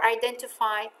or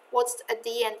identify what's at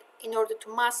the end in order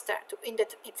to master,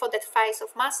 for that phase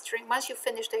of mastering. Once you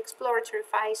finish the exploratory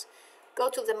phase, go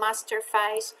to the master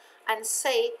phase and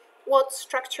say what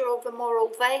structure of the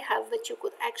moral they have that you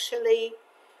could actually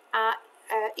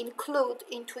include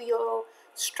into your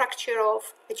structure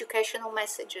of educational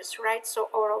messages, right? So,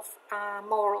 or of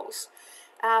morals.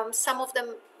 Some of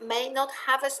them may not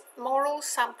have a moral,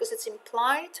 some because it's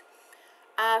implied.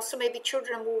 So maybe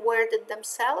children will word it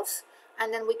themselves,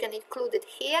 and then we can include it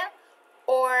here,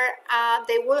 or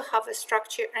they will have a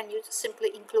structure and you simply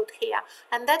include here,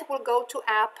 and that will go to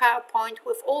our PowerPoint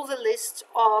with all the lists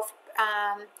of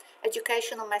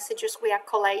educational messages we are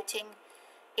collating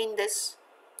in this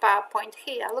PowerPoint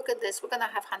here. Look at this, we're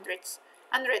gonna have hundreds,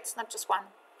 not just one.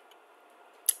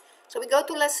 So we go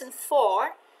to lesson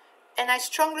 4, and I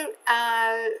strongly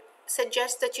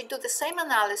suggest that you do the same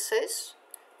analysis.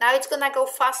 Now it's gonna go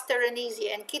faster and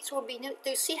easier, and kids will be, do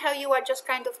you see how you are just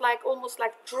kind of like, almost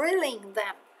like drilling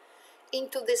them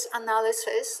into this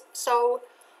analysis? So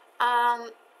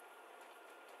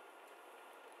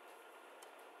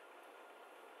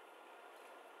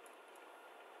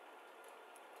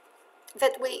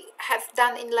that we have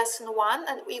done in lesson 1,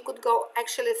 and we could go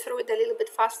actually through it a little bit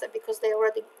faster because they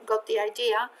already got the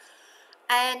idea.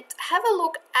 And have a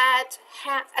look at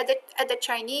the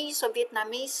Chinese or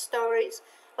Vietnamese stories.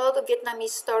 A lot of Vietnamese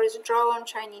stories draw on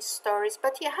Chinese stories,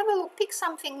 but yeah, have a look, pick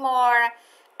something more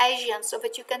Asian so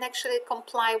that you can actually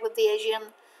comply with the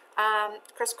Asian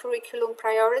cross-curriculum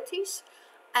priorities.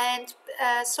 And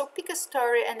so pick a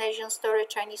story, an Asian story,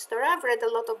 Chinese story. I've read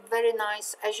a lot of very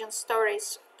nice Asian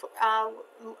stories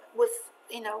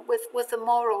with the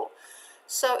moral,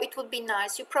 so it would be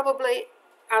nice. You probably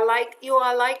you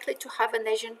are likely to have an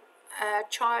Asian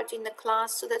child in the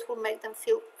class, so that will make them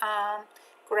feel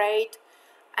great,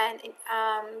 and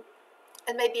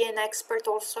maybe an expert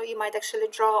also. You might actually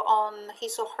draw on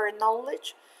his or her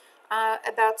knowledge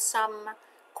about some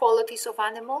qualities of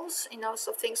animals,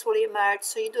 so things will emerge.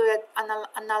 So you do an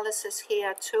analysis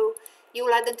here too. You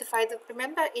will identify that,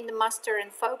 remember, in the master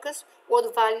and focus,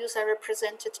 what values are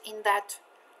represented in that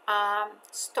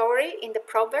story, in the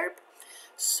proverb.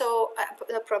 So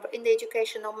in the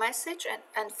educational message,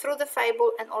 and through the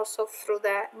fable, and also through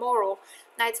the moral.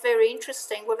 Now it's very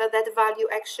interesting whether that value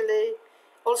actually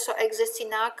also exists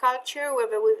in our culture,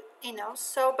 whether we you know,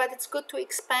 so, but it's good to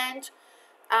expand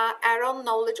our own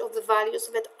knowledge of the values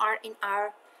that are in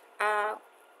our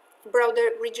broader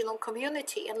regional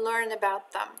community and learn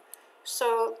about them.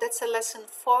 So that's a lesson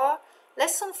 4.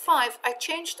 Lesson 5, I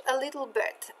changed a little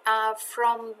bit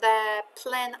from the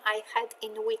plan I had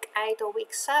in week 8 or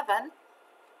week 7.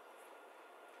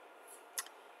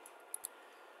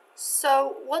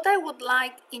 So what I would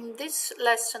like in this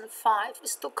lesson 5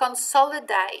 is to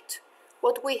consolidate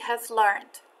what we have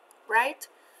learned, right?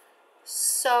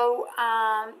 So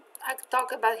I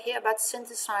talk about here about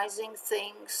synthesizing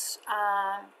things,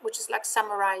 which is like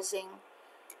summarizing.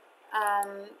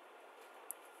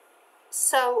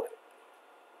 So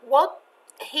what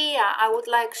here I would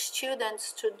like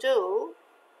students to do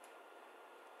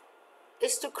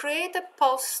is to create a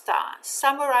poster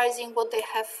summarizing what they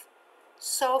have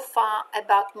so far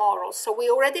about morals. So we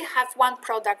already have one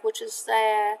product, which is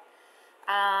the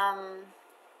PowerPoint,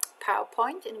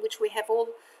 in which we have all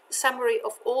the summary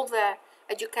of all the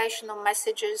educational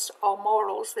messages or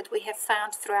morals that we have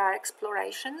found through our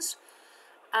explorations.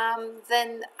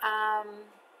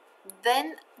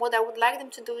 Then what I would like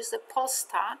them to do is a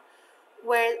poster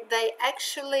where they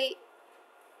actually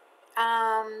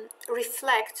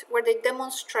reflect, where they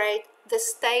demonstrate the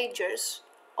stages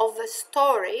of the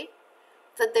story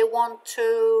that they want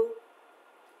to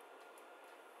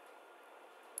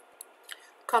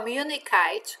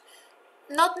communicate,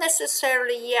 not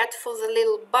necessarily yet for the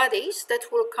little buddies,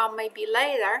 that will come maybe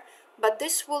later, but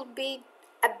this will be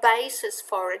a basis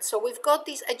for it. So we've got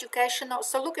these educational,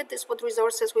 so look at this, what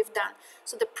resources we've done.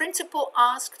 So the principal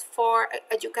asked for an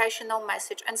educational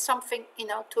message and something, you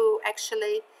know, to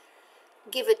actually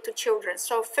give it to children.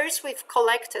 So first we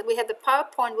had the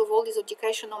PowerPoint with all these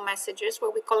educational messages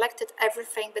where we collected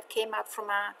everything that came out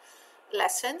from our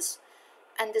lessons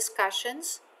and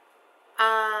discussions.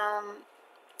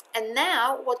 And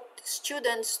now what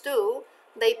students do,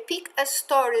 they pick a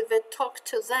story that talked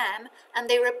to them and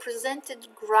they represent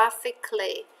it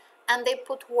graphically and they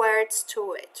put words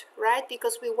to it, right?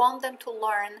 Because we want them to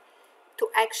learn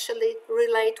to actually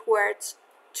relate words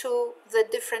to the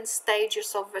different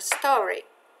stages of the story.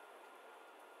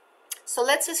 So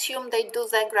let's assume they do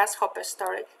the grasshopper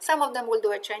story. Some of them will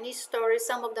do a Chinese story,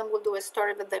 some of them will do a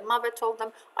story that their mother told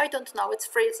them. I don't know, it's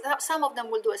free. Some of them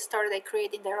will do a story they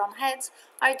create in their own heads.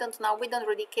 I don't know, we don't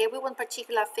really care. We want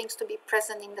particular things to be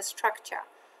present in the structure.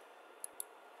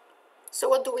 So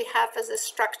what do we have as a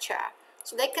structure?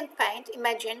 So they can paint,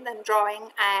 imagine them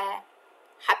drawing a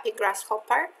happy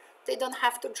grasshopper. They don't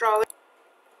have to draw it.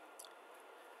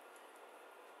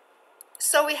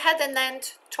 So we had an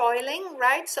ant toiling,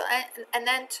 right? So an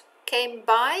ant came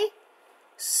by.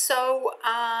 So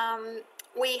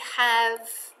we have,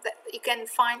 you can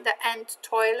find the ant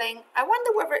toiling. I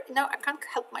wonder whether, no, I can't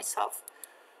help myself.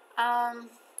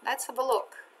 Let's have a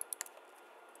look.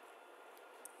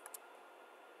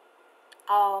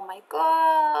 Oh my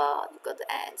God, we've got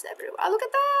ants everywhere. Oh, look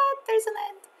at that, there's an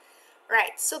ant.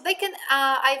 Right, so they can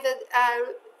either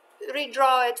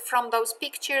redraw it from those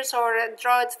pictures or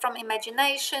draw it from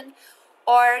imagination,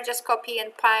 or just copy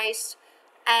and paste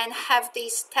and have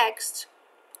these texts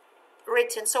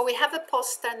written. So we have a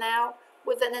poster now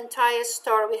with an entire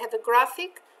story. We have a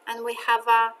graphic and we have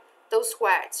those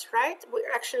words, right? We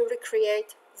actually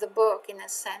recreate the book in a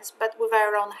sense, but with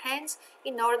our own hands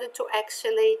in order to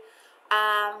actually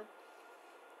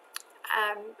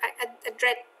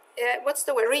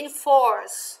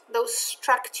reinforce those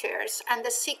structures and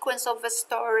the sequence of the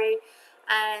story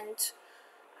and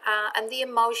the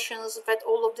emotions that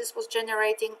all of this was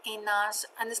generating in us,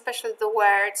 and especially the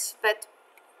words that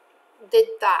did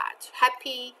that.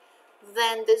 Happy,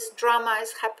 then this drama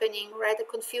is happening, right? The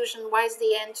confusion, why is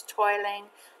the ant toiling?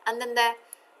 And then the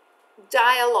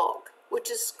dialogue, which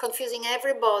is confusing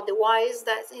everybody. Why is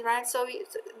that, right? So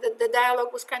the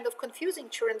dialogue was kind of confusing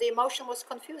children. The emotion was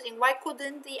confusing. Why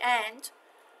couldn't the ant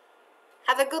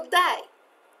have a good day?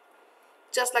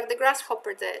 Just like the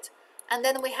grasshopper did. And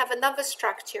then we have another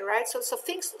structure, right? So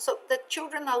the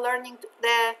children are learning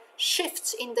the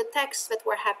shifts in the text that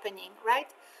were happening, right?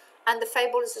 And the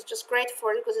fable is just great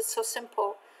for it because it's so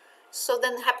simple. So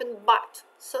then happened but.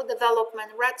 So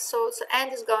development, right? So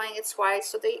end is going its way.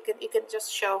 So you can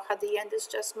just show how the end is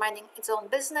just minding its own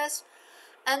business.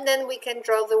 And then we can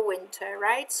draw the winter,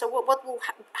 right? So what will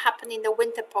happen in the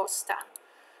winter poster?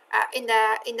 In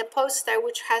the poster,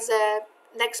 which has a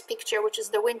next picture, which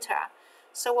is the winter.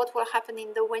 So what will happen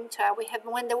in the winter? We have,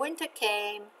 when the winter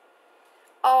came,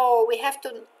 oh, we have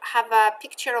to have a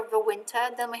picture of the winter,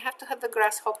 then we have to have the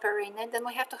grasshopper in it, then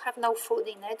we have to have no food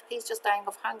in it, he's just dying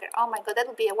of hunger. Oh my God, that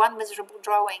would be one miserable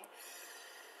drawing,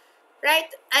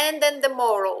 right? And then the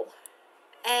moral.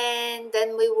 and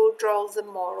then we will draw the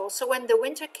moral. So when the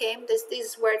winter came,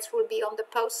 these words will be on the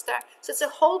poster. So it's a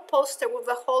whole poster with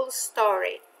a whole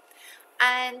story.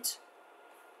 And,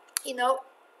 you know,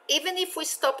 even if we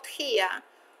stopped here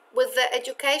with the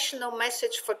educational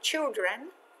message for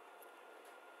children,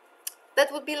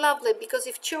 that would be lovely, because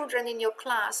if children in your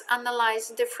class analyze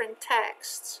different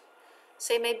texts,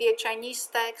 say maybe a Chinese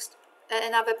text,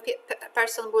 another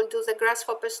person will do the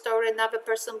grasshopper story, another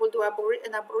person will do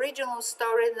an Aboriginal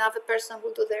story, another person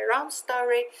will do their own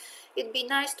story. It'd be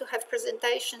nice to have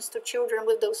presentations to children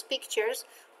with those pictures,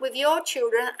 with your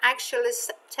children actually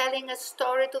telling a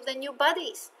story to the new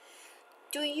buddies.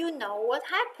 Do you know what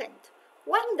happened?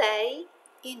 One day,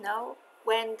 you know,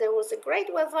 when there was a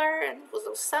great weather and it was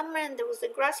the summer and there was a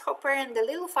grasshopper, and the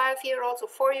little 5-year-olds or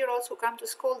 4-year-olds who come to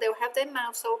school, they'll have their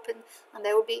mouths open and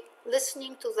they will be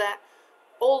listening to the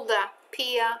older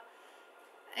peer,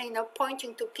 you know,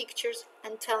 pointing to pictures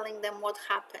and telling them what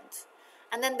happened.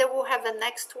 And then they will have the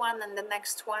next one and the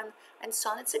next one and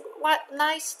so on. It's a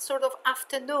nice sort of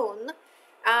afternoon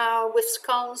with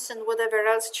scones and whatever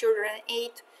else children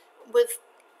eat, with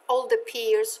all the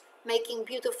peers making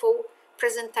beautiful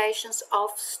presentations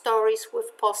of stories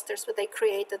with posters that they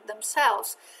created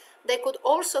themselves. They could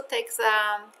also take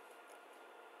the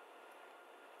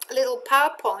little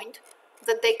PowerPoint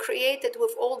that they created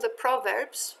with all the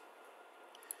proverbs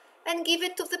and give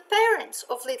it to the parents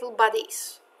of little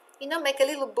buddies. You know, make a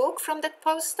little book from that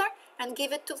poster and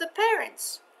give it to the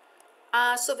parents,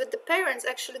 so that the parents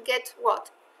actually get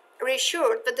what?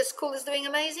 Reassured that the school is doing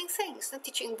amazing things and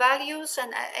teaching values,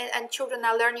 and children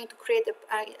are learning to create a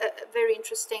very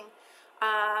interesting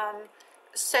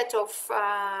set of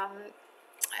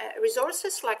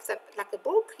resources, like the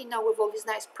book, you know, with all these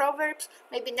nice proverbs.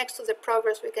 Maybe next to the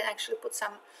proverbs we can actually put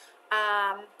some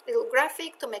little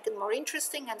graphic to make it more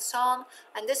interesting and so on.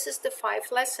 And this is the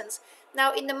 5 lessons.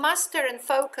 Now in the master and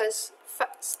focus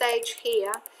stage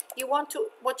here,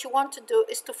 what you want to do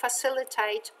is to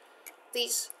facilitate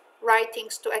these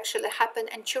writings to actually happen,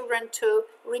 and children to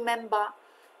remember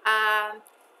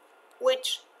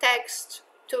which text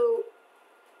to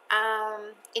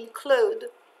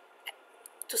include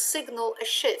to signal a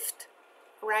shift,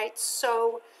 right?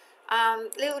 So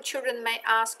little children may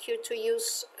ask you to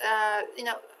use, you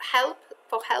know, help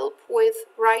with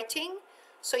writing.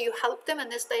 So you help them,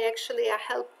 and as they actually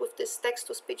help with this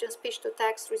text-to-speech and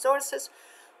speech-to-text resources,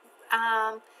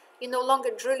 you're no longer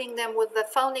drilling them with the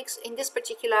phonics. In this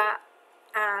particular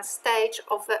stage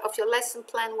of your lesson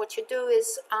plan, what you do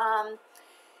is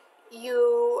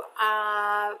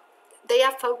they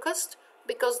are focused,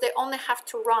 because they only have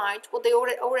to write what they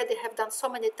already have done so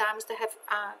many times. They have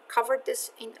covered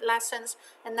this in lessons,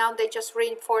 and now they're just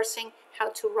reinforcing how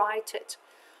to write it.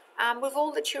 With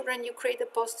all the children, you create a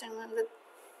poster,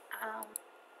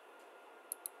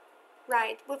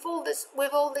 right? With all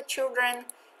the children,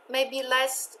 maybe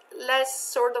less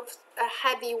sort of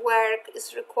heavy work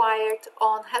is required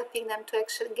on helping them to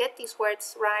actually get these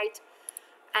words right,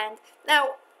 and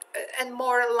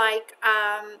more like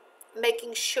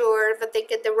making sure that they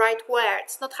get the right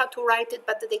words, not how to write it,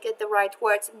 but that they get the right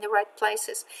words in the right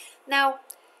places. Now,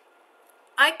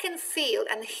 I can feel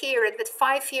and hear it that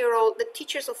the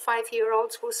teachers of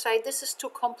 5-year-olds will say this is too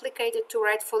complicated to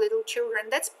write for little children.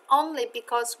 That's only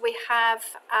because we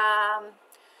have a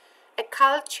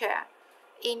culture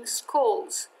in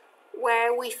schools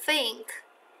where we think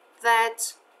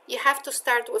that you have to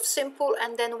start with simple,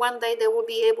 and then one day they will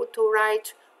be able to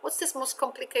write, what's this most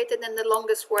complicated and the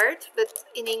longest word that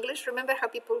in English? Remember how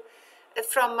people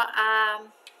from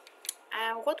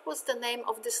what was the name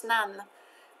of this nun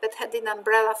that had an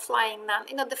umbrella, flying nun,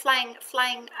 you know, the flying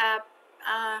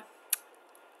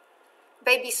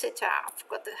babysitter, I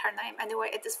forgot her name.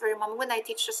 Anyway, at this very moment when I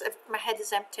teach this, my head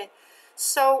is empty.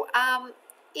 So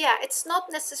yeah, it's not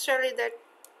necessarily the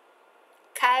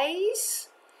case,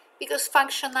 because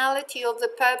functionality of the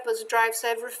purpose drives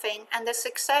everything, and the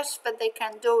success that they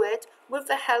can do it with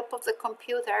the help of the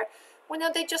computer, you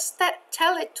know, they just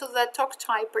tell it to the talk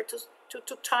typer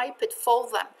to type it for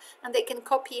them, and they can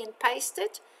copy and paste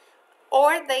it,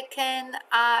 or they can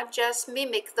just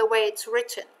mimic the way it's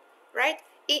written, right?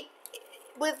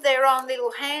 With their own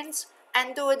little hands,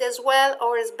 and do it as well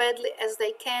or as badly as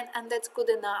they can, and that's good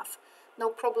enough. No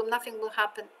problem, nothing will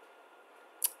happen.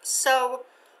 So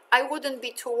I wouldn't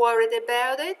be too worried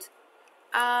about it.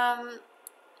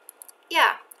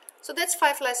 Yeah, so that's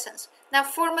 5 lessons. Now,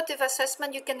 formative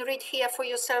assessment, you can read here for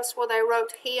yourselves what I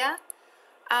wrote here.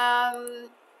 And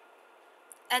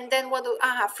then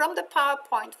from the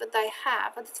PowerPoint that I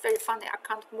have, and it's very funny, I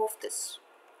can't move this.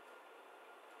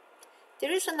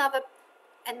 There is another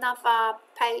another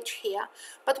page here.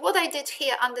 But what I did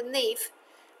here underneath,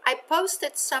 I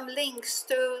posted some links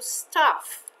to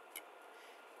stuff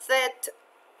that,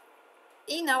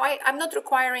 you know, I'm not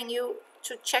requiring you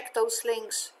to check those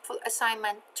links for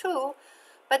assignment 2,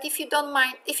 but if you don't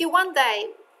mind, if you one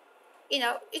day, you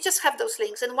know, you just have those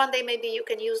links, and one day maybe you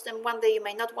can use them, one day you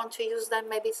may not want to use them,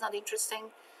 maybe it's not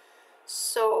interesting.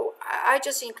 So I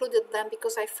just included them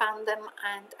because I found them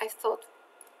and I thought,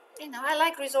 you know, I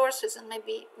like resources and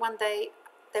maybe one day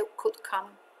they could come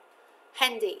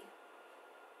handy.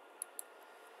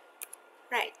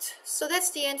 Right, so that's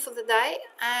the end for the day,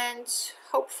 and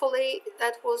hopefully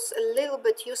that was a little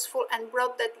bit useful and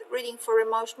brought that reading for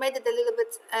emotion, made it a little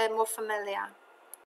bit more familiar.